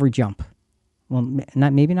overjump. Well,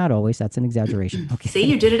 maybe not always. That's an exaggeration. Okay. See,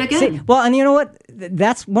 you did it again. Well, and you know what?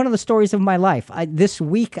 That's one of the stories of my life. This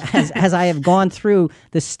week, as I have gone through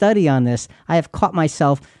the study on this, I have caught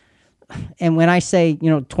myself. And when I say,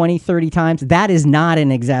 20, 30 times, that is not an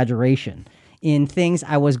exaggeration. In things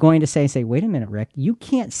I was going to say, wait a minute, Rick, you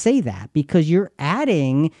can't say that because you're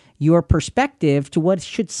adding your perspective to what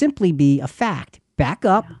should simply be a fact. Back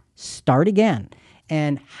up, start again.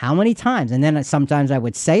 And how many times? And then sometimes I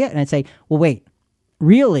would say it and I'd say, well, wait,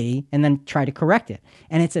 really? And then try to correct it.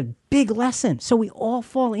 And it's a big lesson. So we all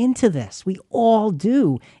fall into this. We all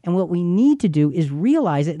do. And what we need to do is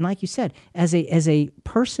realize it. And like you said, as a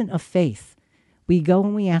person of faith, we go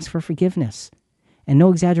and we ask for forgiveness. And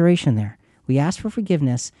no exaggeration there. We ask for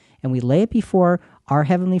forgiveness and we lay it before our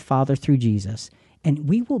Heavenly Father through Jesus. And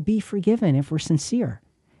we will be forgiven if we're sincere.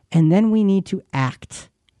 And then we need to act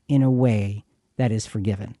in a way that is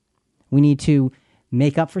forgiven. We need to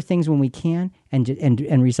make up for things when we can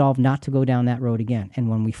and resolve not to go down that road again. And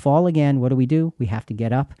when we fall again, what do? We have to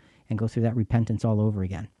get up and go through that repentance all over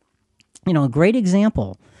again. A great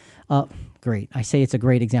example, great, I say it's a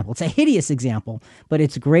great example. It's a hideous example, but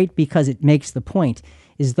it's great because it makes the point,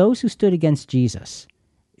 is those who stood against Jesus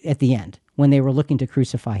at the end when they were looking to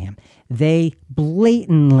crucify him. They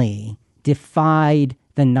blatantly defied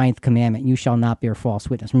the 9th commandment, you shall not bear false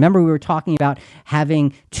witness. Remember, we were talking about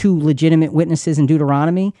having 2 legitimate witnesses in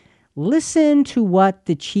Deuteronomy? Listen to what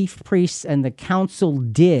the chief priests and the council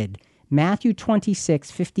did. Matthew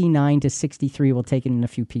 26, 59 to 63. We'll take it in a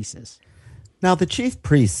few pieces. Now the chief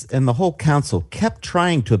priests and the whole council kept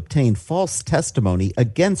trying to obtain false testimony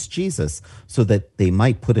against Jesus so that they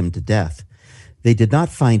might put him to death. They did not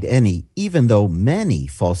find even though many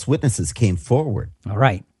false witnesses came forward. All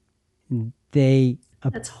right.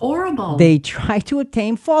 That's horrible. They tried to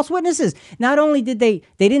obtain false witnesses. Not only did they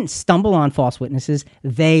didn't stumble on false witnesses,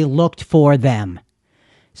 they looked for them.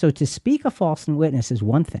 So to speak a false witness is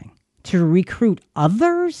one thing. To recruit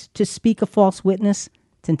others to speak a false witness,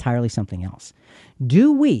 it's entirely something else.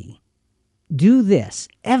 Do we do this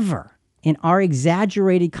ever in our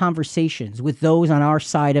exaggerated conversations with those on our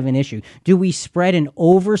side of an issue? Do we spread an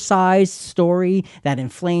oversized story that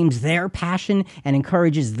inflames their passion and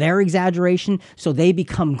encourages their exaggeration so they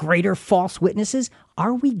become greater false witnesses?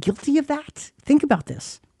 Are we guilty of that? Think about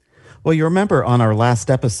this. Well, you remember on our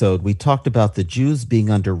last episode, we talked about the Jews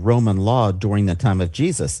being under Roman law during the time of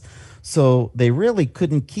Jesus. So they really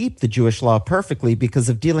couldn't keep the Jewish law perfectly because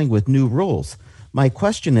of dealing with new rules. My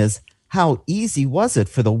question is, how easy was it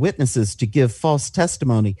for the witnesses to give false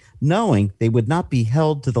testimony, knowing they would not be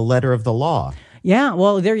held to the letter of the law? Yeah,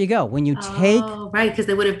 well, there you go. When you take... Oh, right, because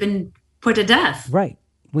they would have been put to death. Right.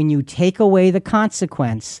 When you take away the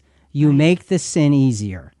consequence, you make the sin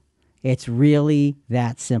easier. It's really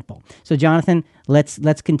that simple. So, Jonathan,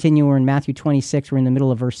 let's continue. We're in Matthew 26. We're in the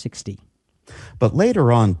middle of verse 60. But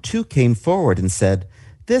later on, 2 came forward and said,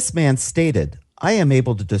 "This man stated, I am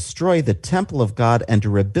able to destroy the temple of God and to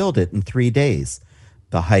rebuild it in 3 days.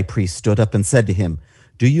 The high priest stood up and said to him,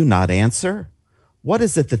 Do you not answer? What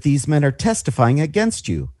is it that these men are testifying against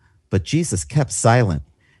you? But Jesus kept silent.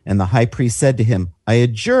 And the high priest said to him, I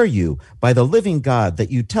adjure you by the living God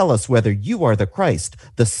that you tell us whether you are the Christ,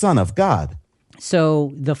 the Son of God.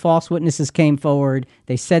 So the false witnesses came forward.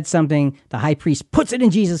 They said something. The high priest puts it in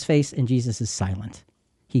Jesus' face, and Jesus is silent.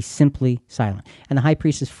 He's simply silent. And the high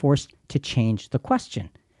priest is forced to change the question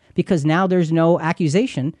because now there's no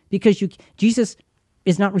accusation because Jesus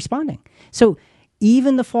is not responding. So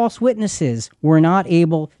even the false witnesses were not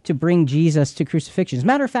able to bring Jesus to crucifixion. As a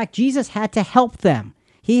matter of fact, Jesus had to help them.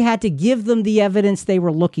 He had to give them the evidence they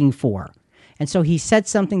were looking for. And so he said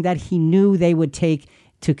something that he knew they would take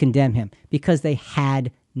to condemn him because they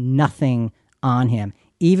had nothing on him,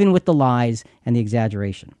 even with the lies and the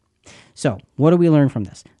exaggeration. So what do we learn from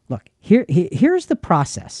this? Look, here's the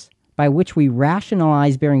process by which we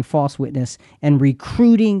rationalize bearing false witness and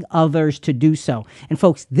recruiting others to do so. And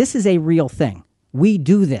folks, this is a real thing. We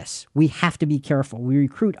do this. We have to be careful. We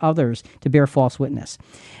recruit others to bear false witness.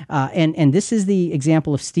 And this is the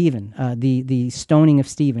example of Stephen, the stoning of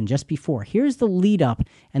Stephen just before. Here's the lead up,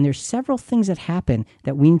 and there's several things that happen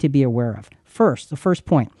that we need to be aware of. First, the first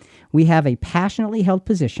point, we have a passionately held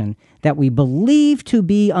position that we believe to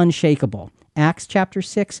be unshakable. Acts chapter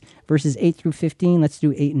 6, verses 8 through 15. Let's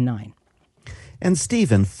do 8 and 9. And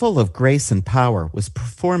Stephen, full of grace and power, was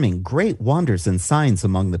performing great wonders and signs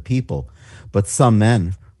among the people. But some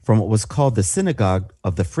men from what was called the synagogue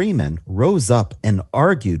of the freemen rose up and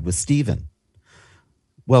argued with Stephen.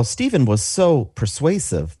 Well, Stephen was so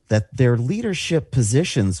persuasive that their leadership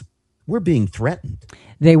positions were being threatened.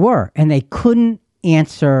 They were, and they couldn't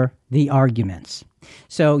answer the arguments.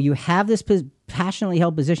 So you have this passionately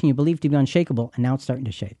held position you believe to be unshakable, and now it's starting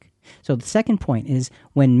to shake. So the second point is,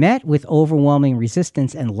 when met with overwhelming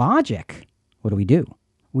resistance and logic, what do?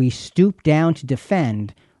 We stoop down to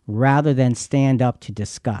defend rather than stand up to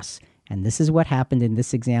discuss. And this is what happened in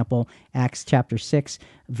this example, Acts chapter 6,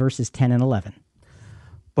 verses 10 and 11.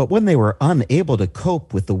 But when they were unable to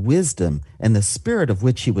cope with the wisdom and the spirit of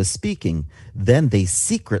which he was speaking, then they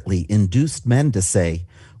secretly induced men to say,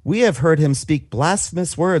 We have heard him speak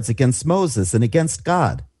blasphemous words against Moses and against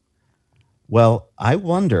God. Well, I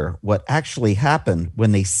wonder what actually happened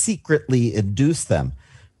when they secretly induced them.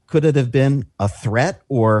 Could it have been a threat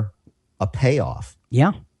or a payoff?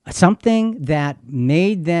 Yeah, something that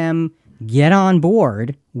made them get on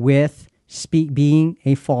board with being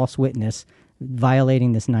a false witness,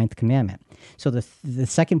 violating this ninth commandment. So the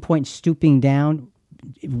second point, stooping down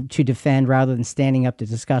to defend rather than standing up to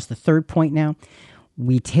discuss. The third point now,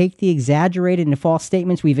 we take the exaggerated and false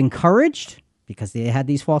statements we've encouraged, because they had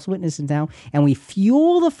these false witnesses now, and we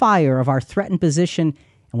fuel the fire of our threatened position.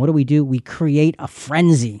 And what do? We create a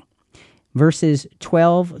frenzy. Verses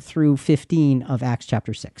 12 through 15 of Acts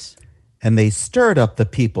chapter 6. And they stirred up the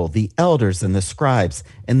people, the elders and the scribes,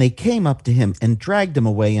 and they came up to him and dragged him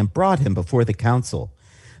away and brought him before the council.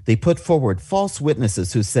 They put forward false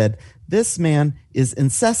witnesses who said, This man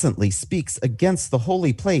incessantly speaks against the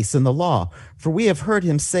holy place and the law, for we have heard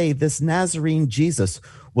him say this Nazarene Jesus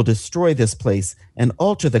will destroy this place and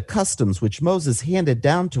alter the customs which Moses handed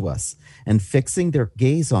down to us. And fixing their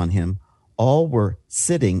gaze on him, all were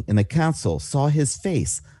sitting in the council saw his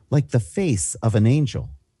face like the face of an angel.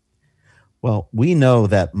 Well, we know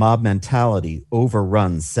that mob mentality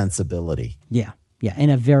overruns sensibility. Yeah,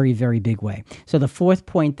 in a very, very big way. So the fourth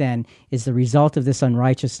point then is the result of this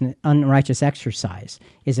unrighteous exercise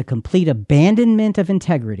is a complete abandonment of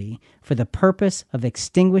integrity for the purpose of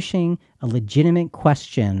extinguishing a legitimate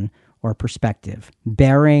question or perspective,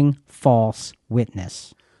 bearing false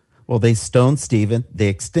witness. Well, they stoned Stephen. They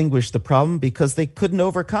extinguished the problem because they couldn't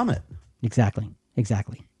overcome it. Exactly.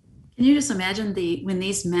 Can you just imagine when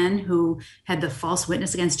these men who had the false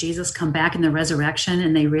witness against Jesus come back in the resurrection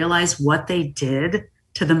and they realize what they did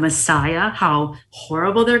to the Messiah, how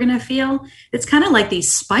horrible they're going to feel? It's kind of like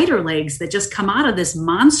these spider legs that just come out of this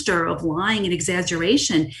monster of lying and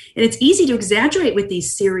exaggeration. And it's easy to exaggerate with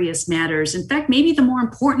these serious matters. In fact, maybe the more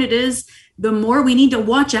important it is, the more we need to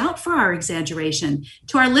watch out for our exaggeration.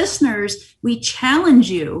 To our listeners, we challenge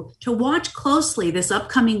you to watch closely this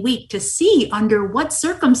upcoming week to see under what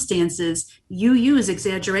circumstances you use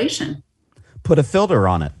exaggeration. Put a filter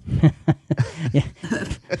on it. Yeah.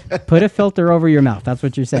 Put a filter over your mouth. That's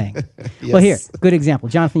what you're saying. Yes. Well, here, good example.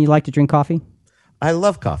 Jonathan, you like to drink coffee? I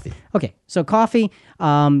love coffee. Okay, so coffee,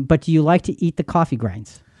 but do you like to eat the coffee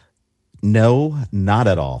grinds? No, not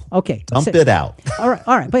at all. Okay. Dump it out. All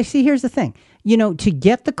right. But see, here's the thing. To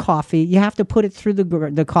get the coffee, you have to put it through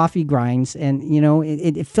the coffee grinds, and,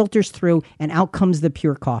 it filters through, and out comes the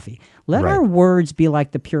pure coffee. Let our words be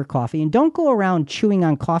like the pure coffee, and don't go around chewing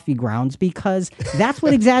on coffee grounds, because that's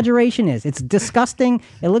what exaggeration is. It's disgusting.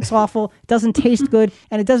 It looks awful. It doesn't taste good,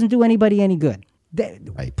 and it doesn't do anybody any good.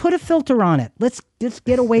 Right. Put a filter on it. Let's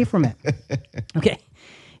get away from it. Okay.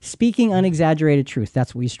 Speaking unexaggerated truth,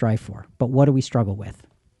 that's what we strive for. But what do we struggle with?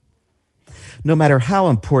 No matter how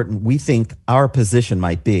important we think our position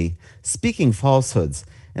might be, speaking falsehoods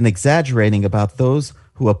and exaggerating about those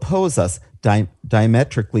who oppose us,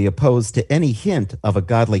 diametrically opposed to any hint of a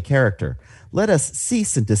godly character, let us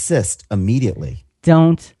cease and desist immediately.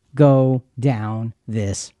 Don't go down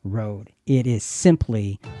this road. It is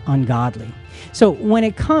simply ungodly. So when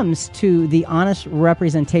it comes to the honest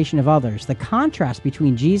representation of others, the contrast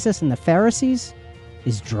between Jesus and the Pharisees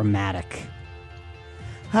is dramatic.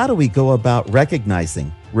 How do we go about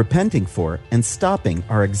recognizing, repenting for, and stopping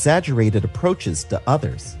our exaggerated approaches to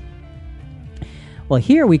others? Well,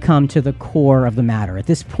 here we come to the core of the matter. At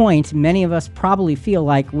this point, many of us probably feel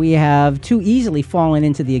like we have too easily fallen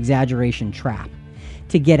into the exaggeration trap.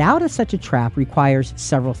 To get out of such a trap requires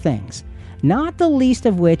several things, not the least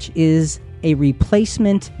of which is a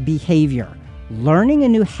replacement behavior. Learning a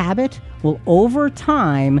new habit will over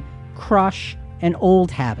time crush an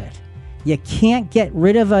old habit. You can't get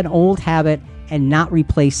rid of an old habit and not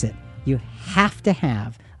replace it. You have to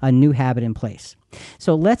have a new habit in place.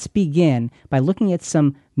 So let's begin by looking at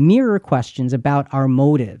some mirror questions about our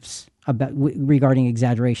motives regarding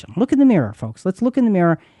exaggeration. Look in the mirror, folks. Let's look in the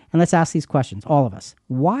mirror and let's ask these questions, all of us.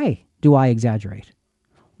 Why do I exaggerate?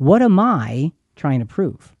 What am I trying to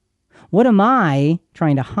prove? What am I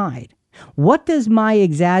trying to hide? What does my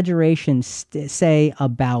exaggeration say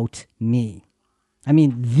about me? I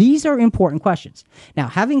mean, these are important questions. Now,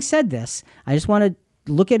 having said this, I just want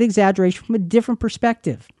to look at exaggeration from a different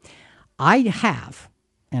perspective. I have,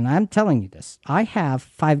 and I'm telling you this, I have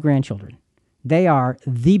 5 grandchildren. They are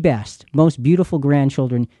the best, most beautiful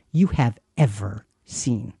grandchildren you have ever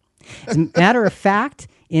seen. As a matter of fact,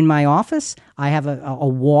 in my office, I have a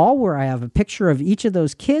wall where I have a picture of each of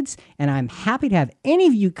those kids, and I'm happy to have any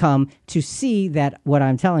of you come to see that what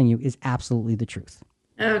I'm telling you is absolutely the truth.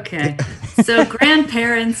 Okay. So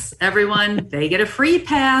grandparents, everyone, they get a free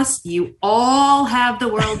pass. You all have the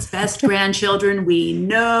world's best grandchildren. We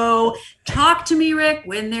know. Talk to me, Rick,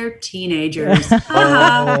 when they're teenagers.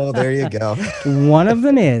 Oh, there you go. One of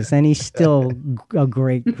them is, and he's still a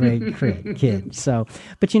great kid. So,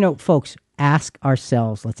 but folks, let's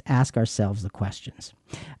ask ourselves the questions.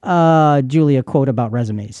 Julia, quote about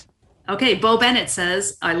resumes. Okay, Bo Bennett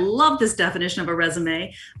says, I love this definition of a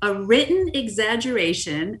resume, a written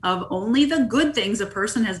exaggeration of only the good things a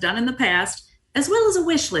person has done in the past, as well as a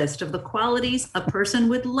wish list of the qualities a person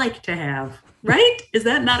would like to have. Right? Is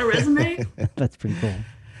that not a resume? That's pretty cool.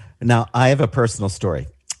 Now, I have a personal story.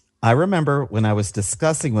 I remember when I was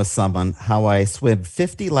discussing with someone how I swim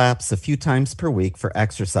 50 laps a few times per week for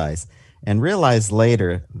exercise and realized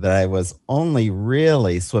later that I was only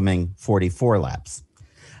really swimming 44 laps.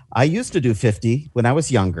 I used to do 50 when I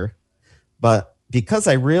was younger, but because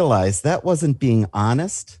I realized that wasn't being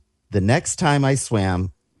honest, the next time I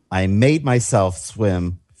swam, I made myself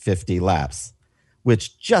swim 50 laps,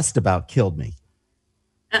 which just about killed me.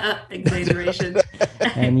 Exaggeration.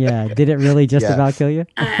 And did it really just about kill you?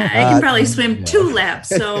 I can probably swim 2 laps,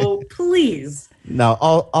 so please. No,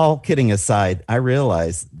 all kidding aside, I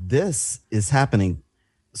realized this is happening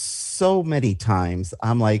so many times.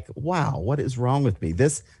 I'm like, wow, what is wrong with me?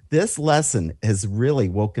 This lesson has really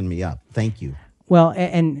woken me up. Thank you. Well,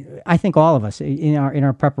 and I think all of us in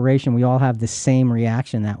our preparation, we all have the same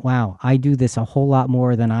reaction that, wow, I do this a whole lot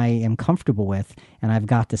more than I am comfortable with, and I've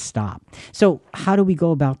got to stop. So how do we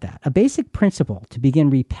go about that? A basic principle to begin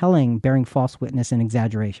repelling bearing false witness and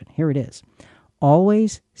exaggeration. Here it is.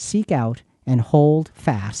 Always seek out and hold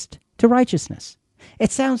fast to righteousness.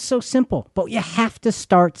 It sounds so simple, but you have to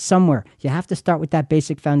start somewhere. You have to start with that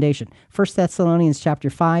basic foundation. 1 Thessalonians chapter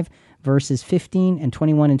 5, verses 15 and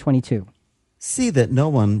 21 and 22. See that no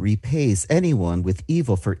one repays anyone with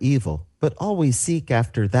evil for evil, but always seek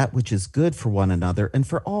after that which is good for one another and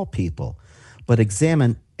for all people. But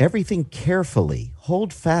examine everything carefully.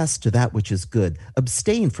 Hold fast to that which is good.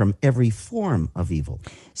 Abstain from every form of evil.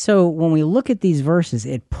 So when we look at these verses,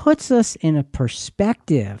 it puts us in a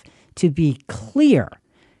perspective to be clear.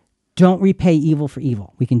 Don't repay evil for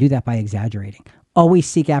evil. We can do that by exaggerating. Always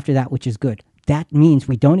seek after that which is good. That means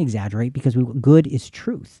we don't exaggerate because good is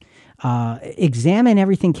truth. Examine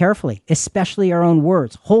everything carefully, especially our own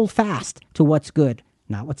words. Hold fast to what's good,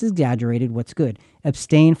 not what's exaggerated, what's good.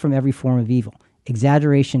 Abstain from every form of evil.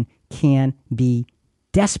 Exaggeration can be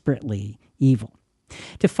desperately evil.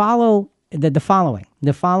 To follow the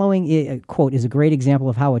following quote is a great example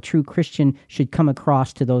of how a true Christian should come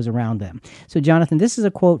across to those around them. So, Jonathan, this is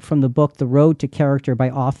a quote from the book The Road to Character by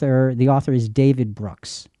the author is David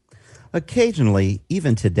Brooks. Occasionally,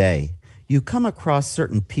 even today, you come across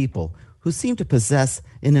certain people who seem to possess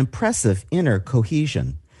an impressive inner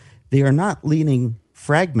cohesion. They are not leading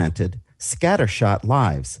fragmented, scattershot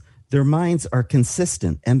lives. Their minds are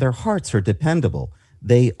consistent and their hearts are dependable.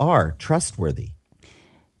 They are trustworthy.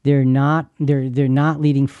 They're not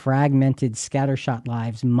leading fragmented, scattershot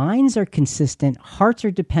lives. Minds are consistent, hearts are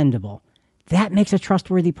dependable. That makes a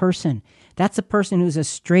trustworthy person. That's a person who's a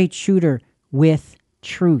straight shooter with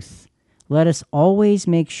truth. Let us always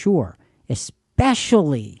make sure,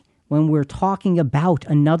 especially when we're talking about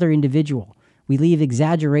another individual, we leave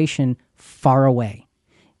exaggeration far away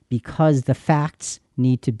because the facts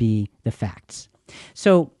need to be the facts.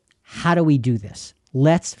 So how do we do this?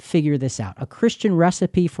 Let's figure this out. A Christian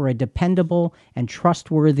recipe for a dependable and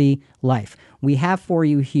trustworthy life. We have for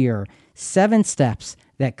you here 7 steps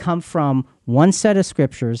that come from one set of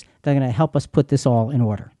scriptures that are going to help us put this all in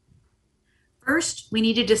order. First, we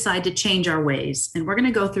need to decide to change our ways. And we're going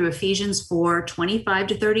to go through Ephesians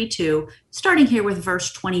 4:25-32, starting here with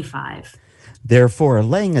verse 25. Therefore,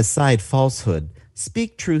 laying aside falsehood,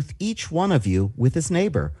 speak truth each one of you with his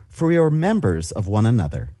neighbor, for you are members of one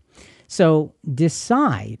another. So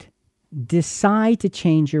decide to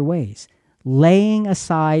change your ways. Laying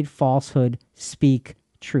aside falsehood, speak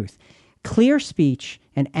truth. Clear speech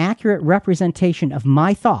and accurate representation of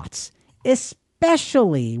my thoughts,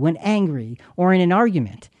 especially when angry or in an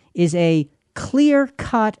argument, is a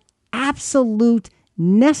clear-cut, absolute,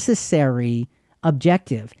 necessary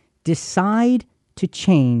objective. Decide to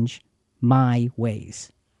change my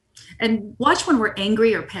ways. And watch when we're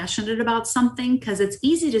angry or passionate about something, because it's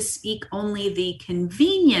easy to speak only the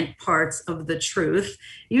convenient parts of the truth.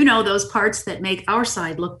 You know, those parts that make our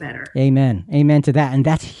side look better. Amen. Amen to that. And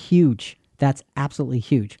that's huge. That's absolutely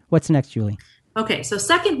huge. What's next, Julie? Okay, so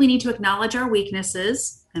second, we need to acknowledge our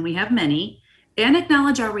weaknesses, and we have many, and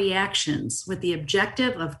acknowledge our reactions with the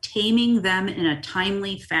objective of taming them in a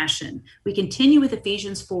timely fashion. We continue with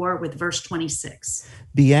Ephesians 4 with verse 26.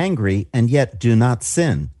 Be angry and yet do not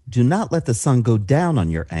sin. Do not let the sun go down on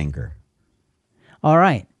your anger. All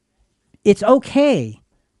right. It's okay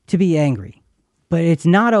to be angry, but it's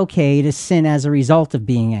not okay to sin as a result of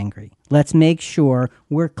being angry. Let's make sure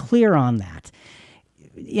we're clear on that.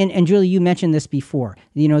 And Julie, you mentioned this before,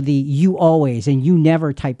 the you always and you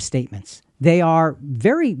never type statements. They are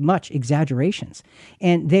very much exaggerations,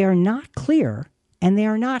 and they are not clear, and they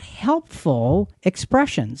are not helpful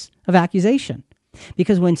expressions of accusation.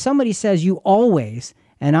 Because when somebody says you always,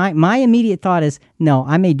 and my immediate thought is, no,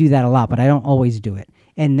 I may do that a lot, but I don't always do it.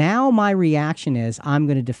 And now my reaction is, I'm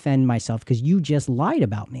going to defend myself because you just lied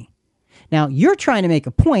about me. Now, you're trying to make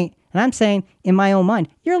a point, and I'm saying, in my own mind,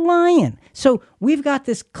 you're lying. So we've got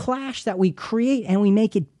this clash that we create, and we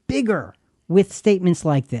make it bigger with statements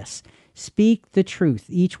like this. Speak the truth,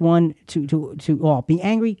 each one to all. Be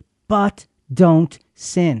angry, but don't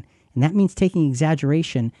sin. And that means taking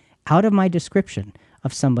exaggeration out of my description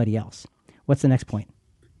of somebody else. What's the next point?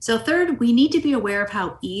 So third, we need to be aware of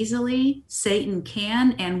how easily Satan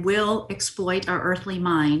can and will exploit our earthly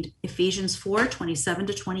mind. Ephesians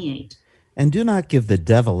 4:27-28. And do not give the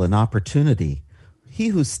devil an opportunity. He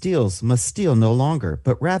who steals must steal no longer,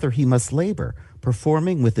 but rather he must labor,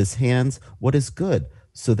 performing with his hands what is good,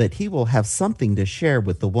 so that he will have something to share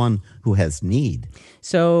with the one who has need.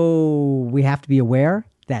 So we have to be aware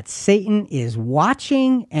that Satan is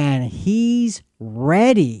watching and he's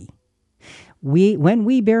ready. When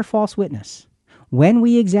we bear false witness, when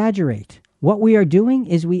we exaggerate, what we are doing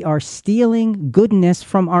is we are stealing goodness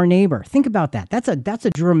from our neighbor. Think about that. That's a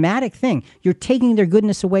dramatic thing. You're taking their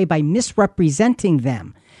goodness away by misrepresenting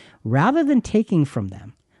them. Rather than taking from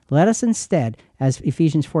them, let us instead, as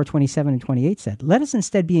Ephesians 4:27-28 said, let us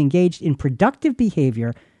instead be engaged in productive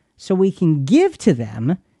behavior so we can give to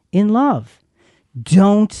them in love.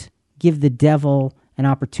 Don't give the devil an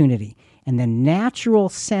opportunity. And the natural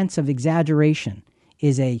sense of exaggeration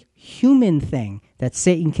is a human thing that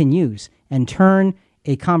Satan can use and turn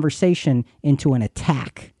a conversation into an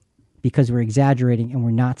attack because we're exaggerating and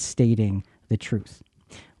we're not stating the truth.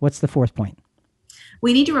 What's the fourth point?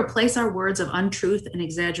 We need to replace our words of untruth and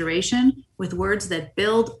exaggeration with words that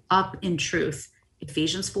build up in truth.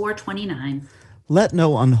 Ephesians 4:29. Let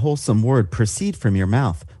no unwholesome word proceed from your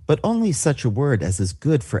mouth, but only such a word as is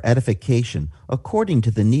good for edification, according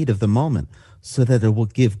to the need of the moment, so that it will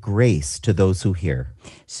give grace to those who hear.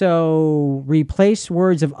 So replace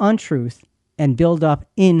words of untruth and build up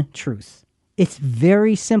in truth. It's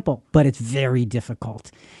very simple, but it's very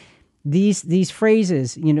difficult. These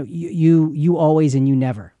phrases, you always and you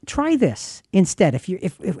never. Try this instead.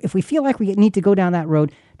 If we feel like we need to go down that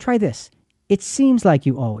road, try this. It seems like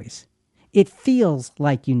you always. It feels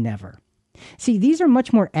like you never. See, these are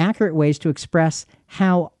much more accurate ways to express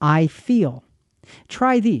how I feel.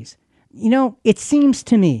 Try these. It seems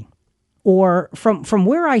to me, or from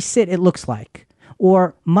where I sit, it looks like,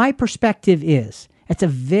 or my perspective is. It's a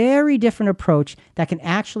very different approach that can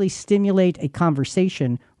actually stimulate a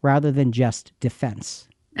conversation rather than just defense.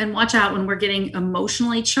 And watch out when we're getting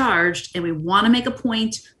emotionally charged and we want to make a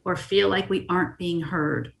point or feel like we aren't being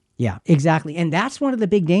heard. Yeah, exactly. And that's one of the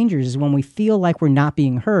big dangers is when we feel like we're not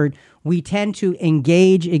being heard, we tend to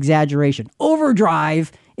engage exaggeration,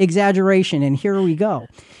 overdrive exaggeration, and here we go.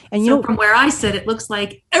 And so from where I sit, it looks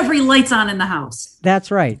like every light's on in the house.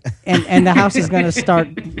 That's right. And the house is going to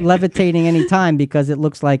start levitating any time because it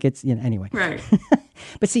looks like it's, anyway. Right.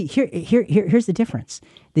 But see, here's the difference.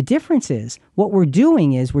 The difference is what we're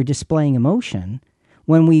doing is we're displaying emotion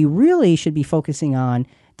when we really should be focusing on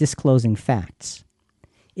disclosing facts.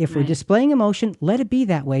 If we're displaying emotion, let it be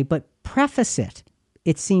that way, but preface it.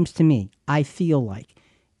 It seems to me, I feel like.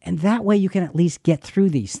 And that way you can at least get through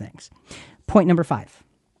these things. Point number 5.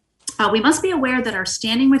 We must be aware that our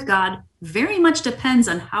standing with God very much depends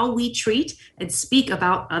on how we treat and speak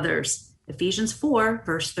about others. Ephesians 4,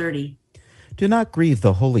 verse 30. Do not grieve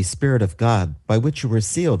the Holy Spirit of God, by which you were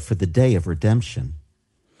sealed for the day of redemption.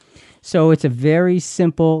 So it's a very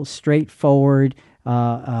simple, straightforward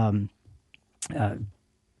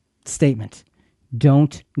statement.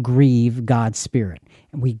 Don't grieve God's Spirit.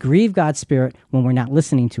 And we grieve God's Spirit when we're not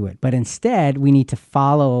listening to it. But instead, we need to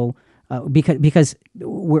follow, because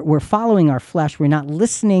we're following our flesh. We're not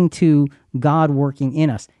listening to God working in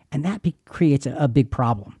us. And that creates a big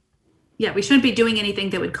problem. Yeah, we shouldn't be doing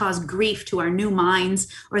anything that would cause grief to our new minds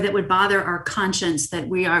or that would bother our conscience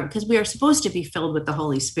because we are supposed to be filled with the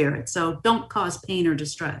Holy Spirit. So don't cause pain or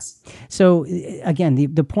distress. So again,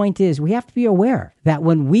 the point is we have to be aware that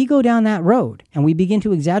when we go down that road and we begin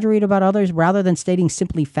to exaggerate about others rather than stating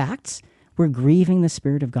simply facts, we're grieving the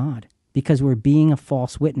Spirit of God because we're being a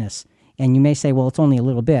false witness. And you may say, well, it's only a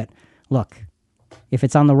little bit. Look, if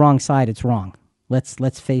it's on the wrong side, it's wrong.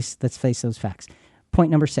 Let's face those facts.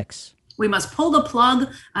 Point number 6. We must pull the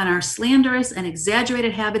plug on our slanderous and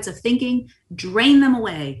exaggerated habits of thinking, drain them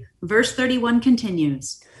away. Verse 31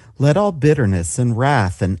 continues. Let all bitterness and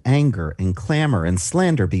wrath and anger and clamor and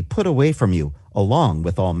slander be put away from you, along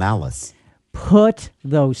with all malice. Put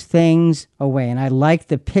those things away. And I like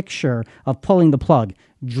the picture of pulling the plug.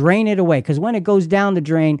 Drain it away. Because when it goes down the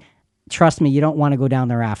drain, trust me, you don't want to go down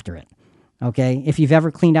there after it. Okay? If you've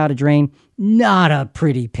ever cleaned out a drain, not a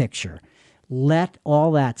pretty picture. Let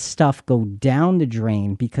all that stuff go down the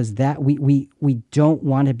drain because that we don't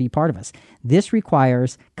want to be part of us. This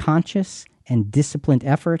requires conscious and disciplined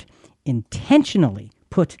effort. Intentionally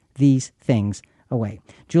put these things away.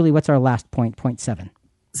 Julie, what's our last point? Point 7.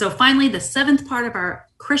 So finally, the 7th part of our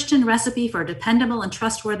Christian recipe for a dependable and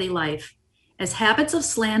trustworthy life. As habits of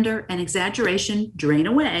slander and exaggeration drain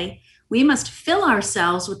away, we must fill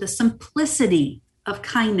ourselves with the simplicity of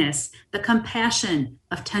kindness, the compassion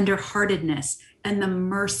of tenderheartedness, and the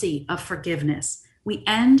mercy of forgiveness. We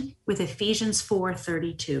end with Ephesians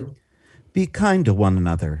 4:32. Be kind to one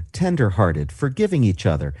another, tender-hearted, forgiving each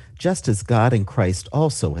other, just as God in Christ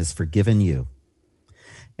also has forgiven you.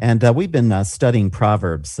 And we've been studying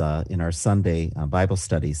Proverbs in our Sunday Bible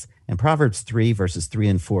studies, and Proverbs 3, verses 3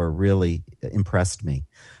 and 4 really impressed me.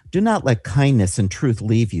 Do not let kindness and truth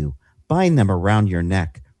leave you. Bind them around your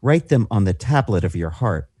neck. Write them on the tablet of your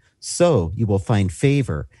heart. So you will find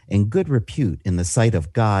favor and good repute in the sight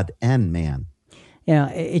of God and man.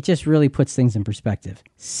 It just really puts things in perspective.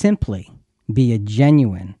 Simply be a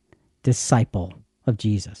genuine disciple of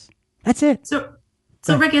Jesus. That's it.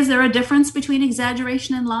 So Rick, is there a difference between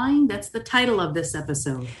exaggeration and lying? That's the title of this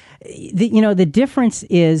episode. The difference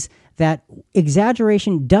is that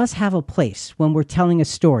exaggeration does have a place when we're telling a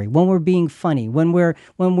story, when we're being funny, when we're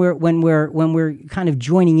kind of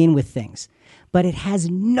joining in with things. But it has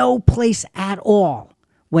no place at all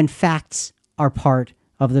when facts are part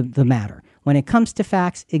of the matter. When it comes to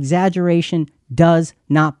facts, exaggeration does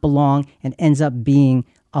not belong and ends up being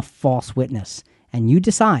a false witness. And you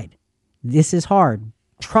decide. This is hard.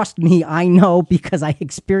 Trust me, I know because I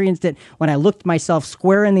experienced it when I looked myself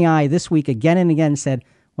square in the eye this week again and again and said,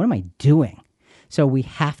 what am I doing? So we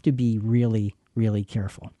have to be really, really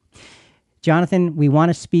careful. Jonathan, we want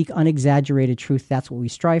to speak unexaggerated truth. That's what we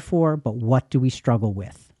strive for, but what do we struggle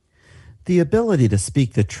with? The ability to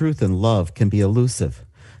speak the truth in love can be elusive.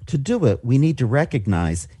 To do it, we need to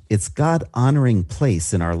recognize its God-honoring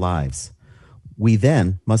place in our lives. We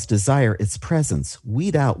then must desire its presence,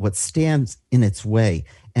 weed out what stands in its way,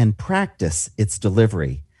 and practice its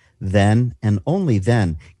delivery. Then and only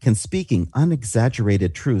then can speaking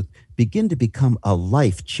unexaggerated truth begin to become a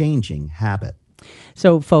life-changing habit.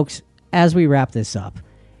 So, folks, as we wrap this up,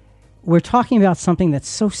 we're talking about something that's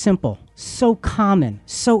so simple, so common,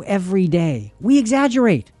 so everyday. We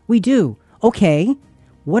exaggerate. We do. Okay,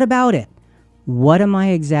 what about it? What am I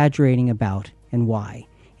exaggerating about and why?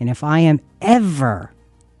 And if I am ever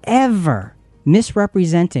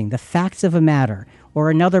misrepresenting the facts of a matter or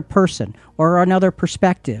another person or another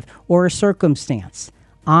perspective or a circumstance,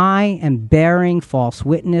 I am bearing false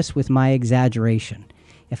witness with my exaggeration.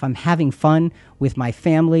 If I'm having fun with my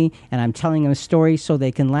family and I'm telling them a story so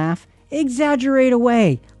they can laugh, exaggerate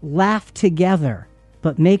away, laugh together,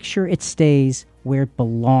 but make sure it stays where it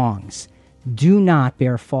belongs. Do not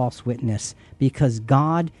bear false witness, because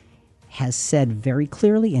God has said very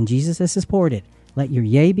clearly, and Jesus has supported, let your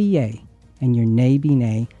yea be yea and your nay be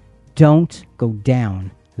nay. Don't go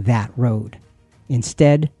down that road.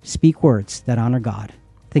 Instead, speak words that honor God.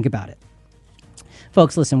 Think about it.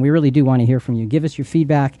 Folks, listen, we really do want to hear from you. Give us your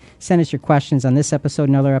feedback. Send us your questions on this episode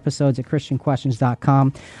and other episodes at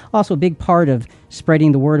ChristianQuestions.com. Also, a big part of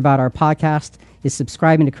spreading the word about our podcast is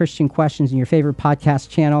subscribing to Christian Questions in your favorite podcast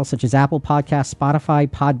channel, such as Apple Podcasts, Spotify,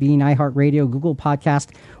 Podbean, iHeartRadio, Google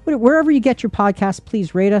Podcast. Wherever you get your podcasts,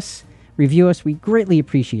 please rate us, review us. We greatly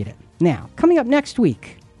appreciate it. Now, coming up next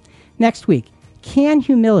week, can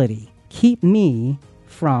humility keep me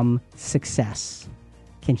from success?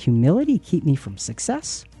 Can humility keep me from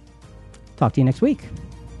success? Talk to you next week.